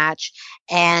qualifier match.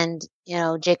 And,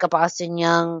 Jacob Austin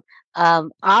Young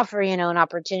offer, an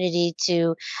opportunity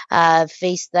to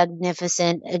face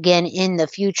Thugnificent again in the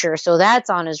future. So that's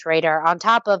on his radar, on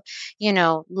top of,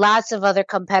 lots of other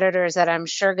competitors that I'm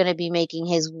sure going to be making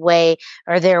his way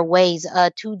or their ways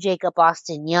to Jacob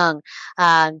Austin Young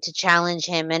to challenge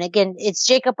him. And again, it's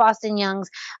Jacob Austin Young's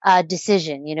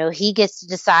decision. He gets to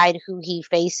decide who he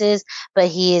faces, but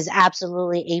he is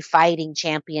absolutely a fighting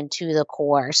champion to the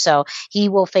core. So he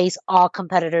will face all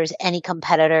competitors, any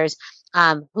competitors.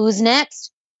 Who's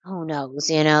next? Who knows?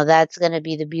 That's going to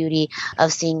be the beauty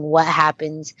of seeing what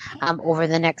happens over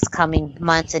the next coming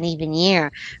months and even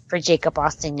year for Jacob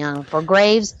Austin Young. For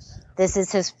Graves, this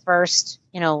is his first,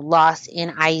 loss in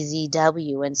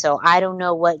IZW. And so I don't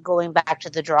know what going back to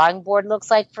the drawing board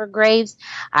looks like for Graves.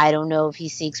 I don't know if he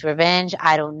seeks revenge.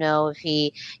 I don't know if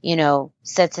he,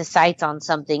 sets his sights on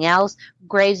something else.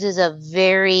 Graves is a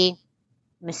very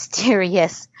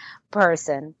mysterious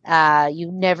person.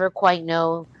 You never quite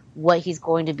know what he's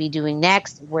going to be doing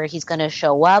next, where he's going to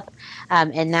show up.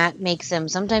 And that makes him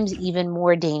sometimes even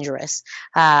more dangerous.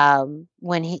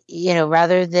 When he,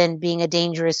 rather than being a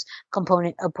dangerous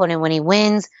opponent when he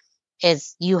wins,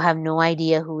 you have no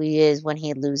idea who he is when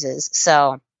he loses.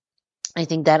 So I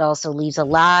think that also leaves a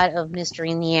lot of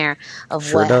mystery in the air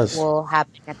of what will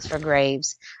happen next for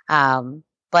Graves.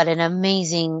 But an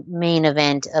amazing main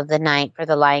event of the night for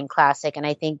the Lion Classic. And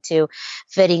I think too,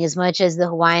 fitting as much as the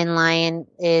Hawaiian Lion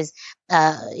is,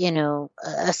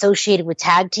 associated with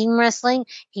tag team wrestling,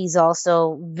 he's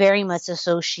also very much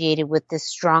associated with this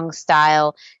strong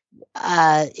style,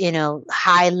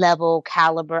 high level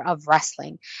caliber of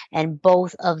wrestling. And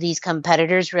both of these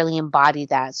competitors really embody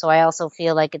that. So I also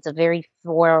feel like it's a very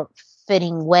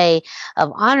fitting way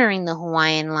of honoring the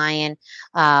Hawaiian Lion,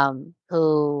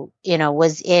 who,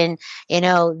 was in,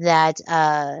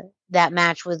 that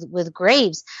match with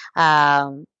Graves,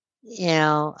 last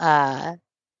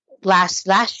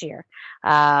year.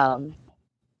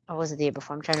 Or was it the year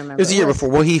before? I'm trying to remember. It was the year before.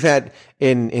 Well, he had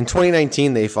in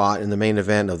 2019 they fought in the main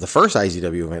event of the first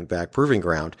IZW event back, Proving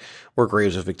Ground, where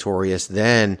Graves was victorious.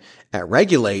 Then at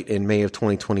Regulate in May of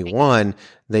 2021,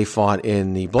 they fought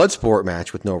in the Bloodsport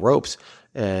match with no ropes,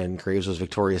 and Graves was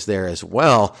victorious there as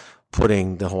well,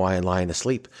 putting the Hawaiian Lion to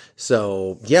sleep.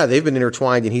 So yeah, they've been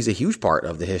intertwined, and he's a huge part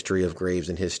of the history of Graves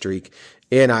and his streak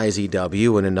in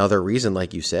IZW, and another reason,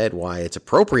 like you said, why it's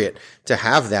appropriate to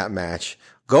have that match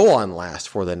go on last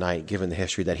for the night, given the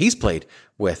history that he's played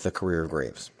with the career of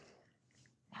Graves.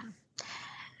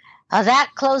 That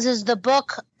closes the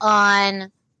book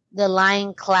on the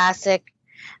Lion Classic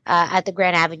at the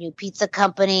Grand Avenue Pizza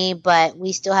Company, but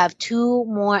we still have 2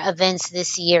 more events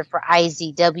this year for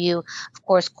IZW. Of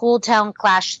course, Cool Town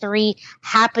Clash 3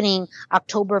 happening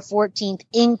October 14th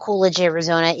in Coolidge,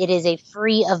 Arizona. It is a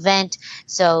free event,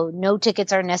 so no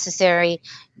tickets are necessary.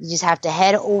 You just have to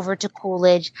head over to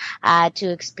Coolidge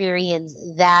to experience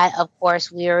that. Of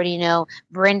course, we already know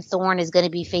Bryn Thorne is going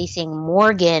to be facing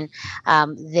Morgan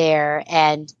there,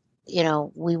 and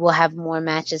we will have more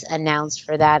matches announced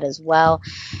for that as well.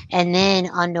 And then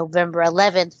on November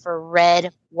 11th for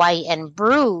Red, White, and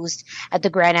Bruised at the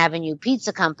Grand Avenue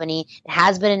Pizza Company, it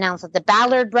has been announced that the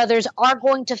Ballard brothers are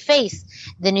going to face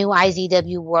the new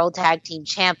IZW World Tag Team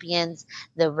Champions,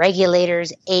 the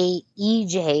Regulators,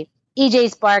 EJ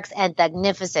Sparks, and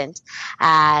Magnificent,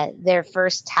 their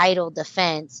first title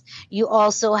defense. You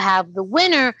also have the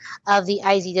winner of the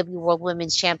IZW World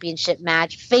Women's Championship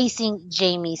match facing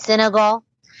Jamie Senegal.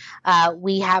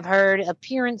 We have heard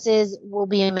appearances will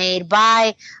be made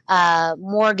by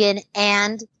Morgan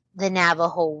and the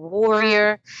Navajo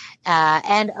Warrior.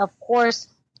 And of course,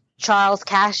 Charles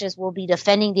Cassius will be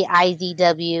defending the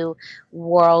IZW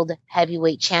World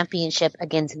Heavyweight Championship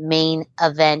against main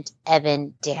event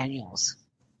Evan Daniels.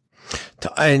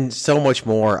 And so much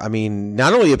more. I mean,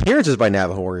 not only appearances by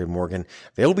Navajo Warrior and Morgan,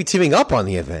 they will be teaming up on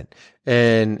the event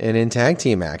and in tag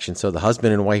team action. So the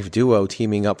husband and wife duo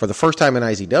teaming up for the first time in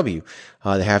IZW.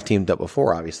 They have teamed up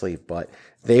before, obviously, but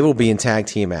they will be in tag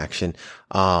team action.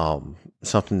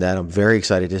 Something that I'm very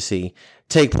excited to see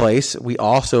take place. We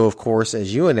also, of course,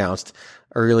 as you announced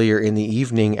earlier in the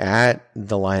evening at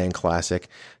the Lion Classic,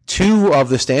 2 of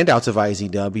the standouts of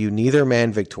IZW, neither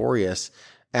man victorious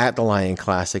at the Lion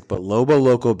Classic, but Lobo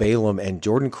Loco Balaam and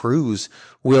Jordan Cruz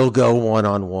will go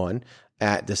one-on-one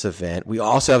at this event. We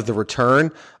also have the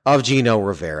return of Gino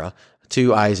Rivera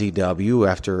to IZW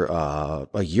after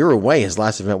a year away. His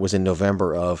last event was in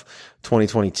November of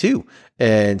 2022.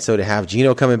 And so to have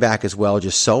Gino coming back as well,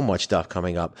 just so much stuff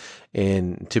coming up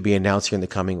and to be announced here in the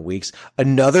coming weeks.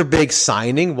 Another big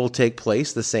signing will take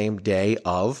place the same day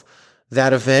of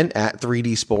that event at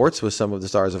 3D Sports with some of the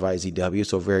stars of IZW.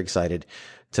 So very excited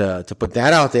to put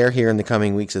that out there here in the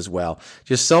coming weeks as well.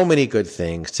 Just so many good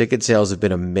things. Ticket sales have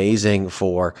been amazing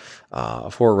for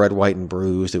Red, White, and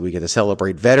Bruised, that we get to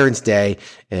celebrate Veterans Day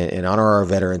and honor our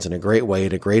veterans in a great way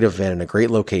at a great event and a great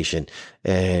location,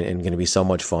 and going to be so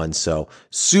much fun. So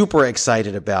super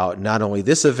excited about not only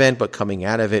this event, but coming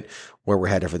out of it where we're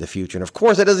headed for the future. And of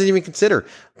course, that doesn't even consider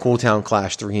Cool Town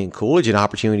Clash 3 in Coolidge, an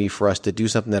opportunity for us to do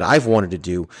something that I've wanted to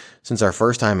do since our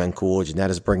first time in Coolidge, and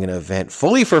that is bring an event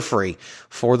fully for free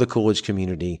for the Coolidge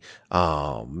community.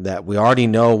 That we already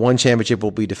know one championship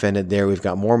will be defended there. We've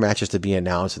got more matches to be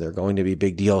announced, and they're going to be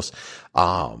big deals.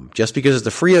 Just because it's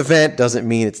a free event doesn't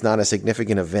mean it's not a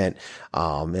significant event.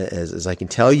 As I can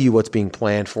tell you what's being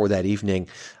planned for that evening,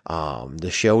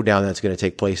 the showdown that's going to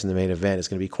take place in the main event is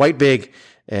going to be quite big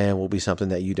and will be something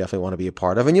that you definitely want to be a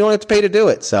part of, and you don't have to pay to do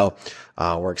it. So,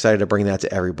 we're excited to bring that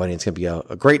to everybody. It's going to be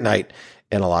a great night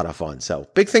and a lot of fun. So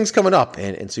big things coming up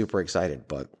and super excited,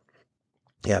 but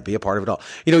yeah, be a part of it all.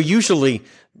 Usually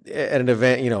at an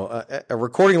event, a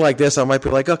recording like this, I might be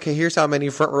like, okay, here's how many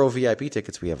front row VIP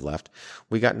tickets we have left.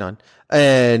 We got none.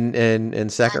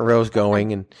 And second row is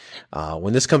going. And,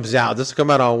 when this comes out, this will come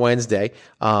out on Wednesday.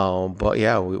 But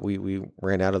yeah, we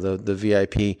ran out of the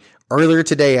VIP earlier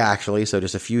today, actually. So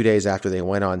just a few days after they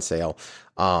went on sale.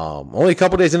 Only a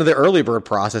couple days into the early bird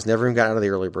process, never even got out of the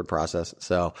early bird process.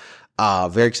 So,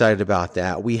 very excited about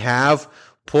that. We have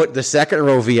put the second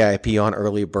row VIP on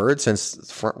early bird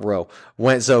since front row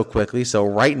went so quickly. So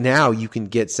right now you can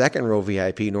get second row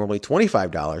VIP, normally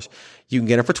 $25. You can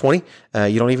get it for $20.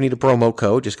 You don't even need a promo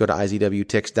code. Just go to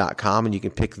izwtix.com and you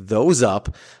can pick those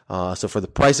up. So for the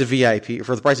price of VIP,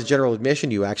 for the price of general admission,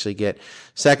 you actually get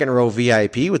second row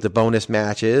VIP with the bonus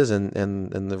matches and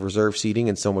the reserve seating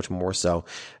and so much more. So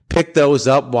pick those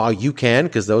up while you can,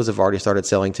 because those have already started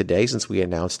selling today since we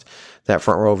announced that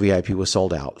front row VIP was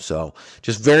sold out. So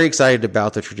just very excited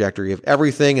about the trajectory of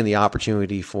everything and the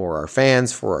opportunity for our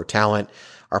fans, for our talent,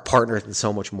 our partners, and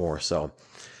so much more. So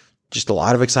just a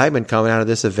lot of excitement coming out of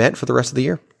this event for the rest of the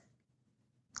year.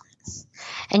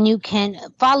 And you can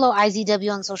follow IZW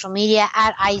on social media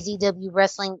at IZW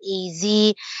Wrestling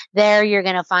AZ. There you're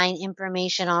going to find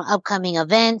information on upcoming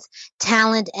events,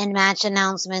 talent, and match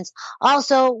announcements.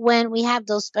 Also, when we have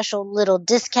those special little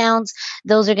discounts,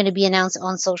 those are going to be announced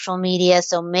on social media.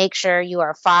 So make sure you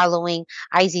are following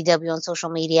IZW on social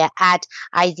media at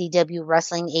IZW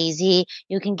Wrestling AZ.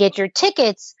 You can get your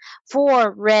tickets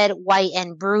for Red, White,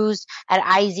 and Bruised at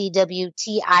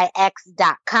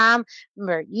IZWTIX.com.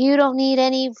 Remember, you don't need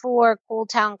any for Cool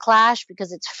Town Clash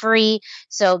because it's free.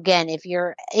 So again, if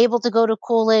you're able to go to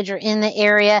Coolidge or in the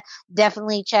area,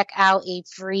 definitely check out a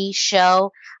free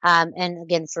show. And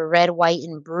again, for Red, White,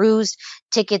 and Bruised,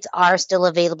 tickets are still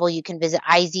available. You can visit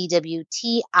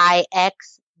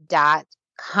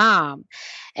IZWTIX.com.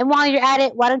 And while you're at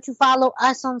it, why don't you follow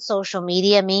us on social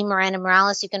media? Me, Miranda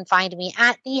Morales. You can find me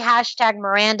at the hashtag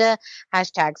Miranda,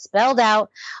 hashtag spelled out,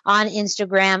 on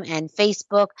Instagram and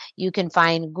Facebook. You can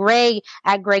find Greg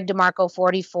at Greg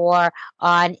DeMarco44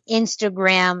 on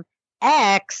Instagram,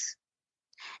 X,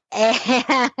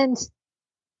 and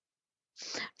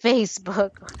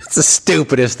Facebook. It's the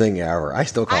stupidest thing ever. I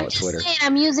still call it Twitter.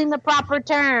 I'm using the proper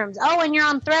terms. Oh, and you're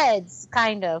on Threads,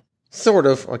 kind of. Sort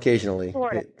of, occasionally.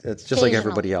 Sort of. It's just like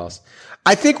everybody else.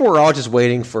 I think we're all just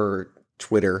waiting for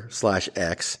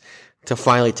Twitter/X to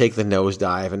finally take the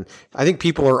nosedive. And I think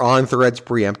people are on Threads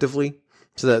preemptively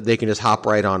so that they can just hop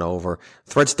right on over.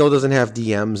 Threads still doesn't have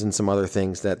DMs and some other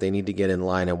things that they need to get in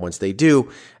line. And once they do,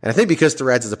 and I think because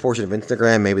Threads is a portion of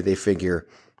Instagram, maybe they figure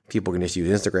people can just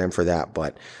use Instagram for that.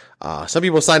 But some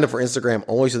people signed up for Instagram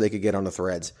only so they could get on the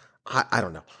Threads. I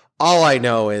don't know. All I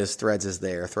know is Threads is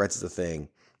there. Threads is the thing.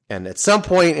 And at some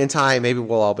point in time, maybe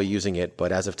we'll all be using it.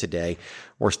 But as of today,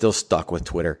 we're still stuck with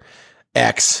Twitter.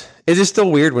 X. Is it still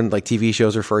weird when like TV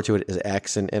shows refer to it as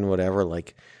X and whatever?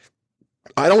 Like,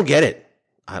 I don't get it.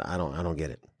 I don't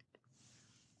get it.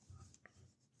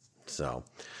 So,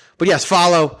 but yes,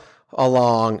 follow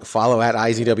along. Follow at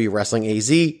IZW Wrestling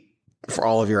AZ for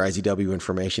all of your IZW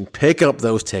information. Pick up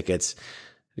those tickets.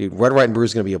 Dude, Red, White, and Blue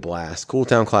is going to be a blast. Cool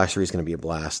Town Clash 3 is going to be a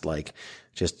blast. Like,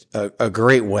 just a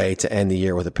great way to end the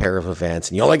year with a pair of events.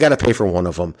 And you only got to pay for one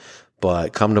of them,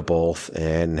 but come to both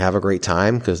and have a great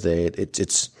time because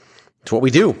it's what we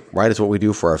do, right? It's what we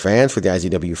do for our fans, for the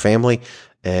IZW family,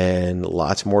 and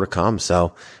lots more to come.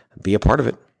 So be a part of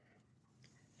it.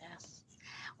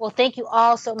 Well, thank you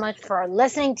all so much for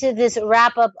listening to this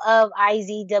wrap up of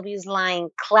IZW's Line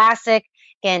Classic.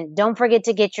 Again, don't forget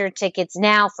to get your tickets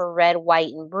now for Red,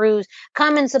 White, and Bruised.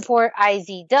 Come and support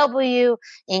IZW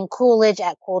in Coolidge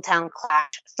at Cool Town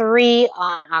Clash 3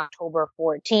 on October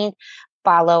 14th.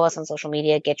 Follow us on social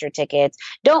media. Get your tickets.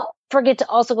 Don't forget to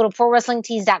also go to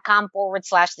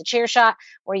prowrestlingtees.com/thechairshot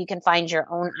where you can find your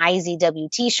own IZW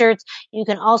t-shirts. You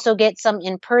can also get some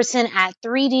in person at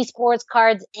 3D Sports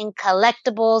Cards and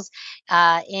Collectibles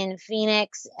in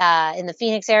Phoenix, in the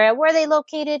Phoenix area. Where are they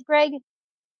located, Greg?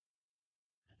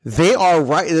 They are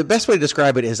right. The best way to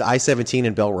describe it is I-17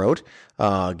 and Bell Road.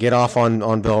 Get off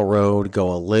on Bell Road,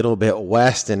 go a little bit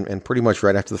west, and pretty much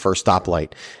right after the first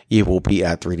stoplight, you will be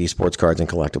at 3D Sports Cards and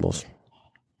Collectibles.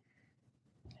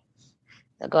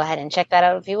 So go ahead and check that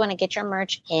out if you want to get your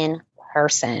merch in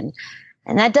person.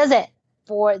 And that does it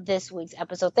for this week's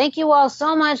episode. Thank you all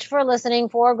so much for listening.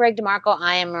 For Greg DeMarco,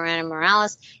 I am Miranda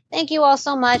Morales. Thank you all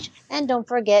so much. And don't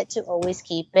forget to always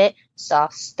keep it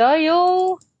soft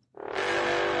style.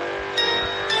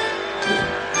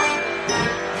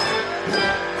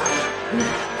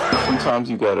 Sometimes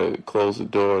you gotta close the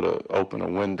door to open a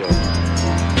window.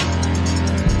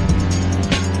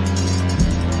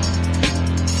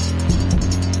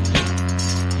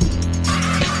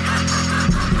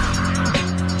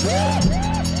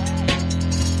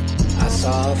 I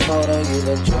saw a photo, you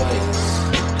look joyous.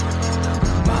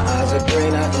 My eyes are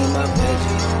green, I eat my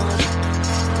veggies.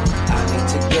 I need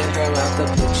to get her out the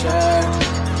picture.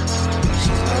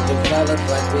 She's not developed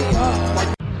like we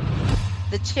are.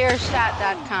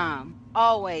 TheChairShot.com.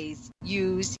 Always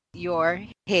use your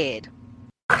head.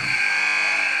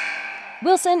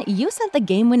 Wilson, you sent the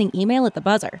game-winning email at the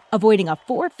buzzer, avoiding a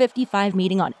 4:55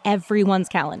 meeting on everyone's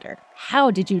calendar. How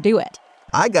did you do it?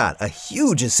 I got a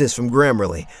huge assist from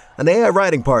Grammarly, an AI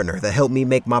writing partner that helped me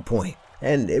make my point.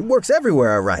 And it works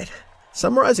everywhere I write.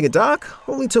 Summarizing a doc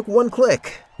only took one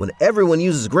click. When everyone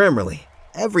uses Grammarly,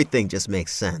 everything just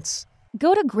makes sense.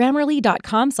 Go to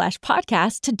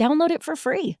Grammarly.com/podcast to download it for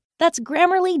free. That's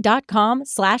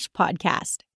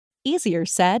Grammarly.com/podcast. Easier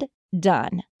said,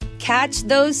 done. Catch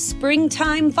those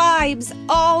springtime vibes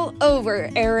all over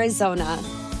Arizona.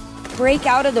 Break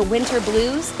out of the winter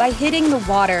blues by hitting the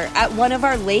water at one of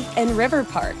our lake and river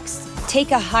parks.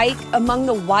 Take a hike among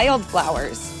the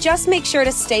wildflowers. Just make sure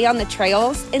to stay on the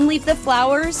trails and leave the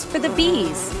flowers for the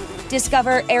bees.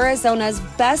 Discover Arizona's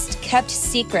best kept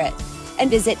secret and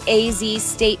visit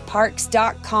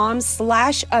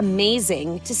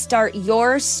azstateparks.com/amazing to start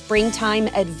your springtime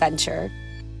adventure.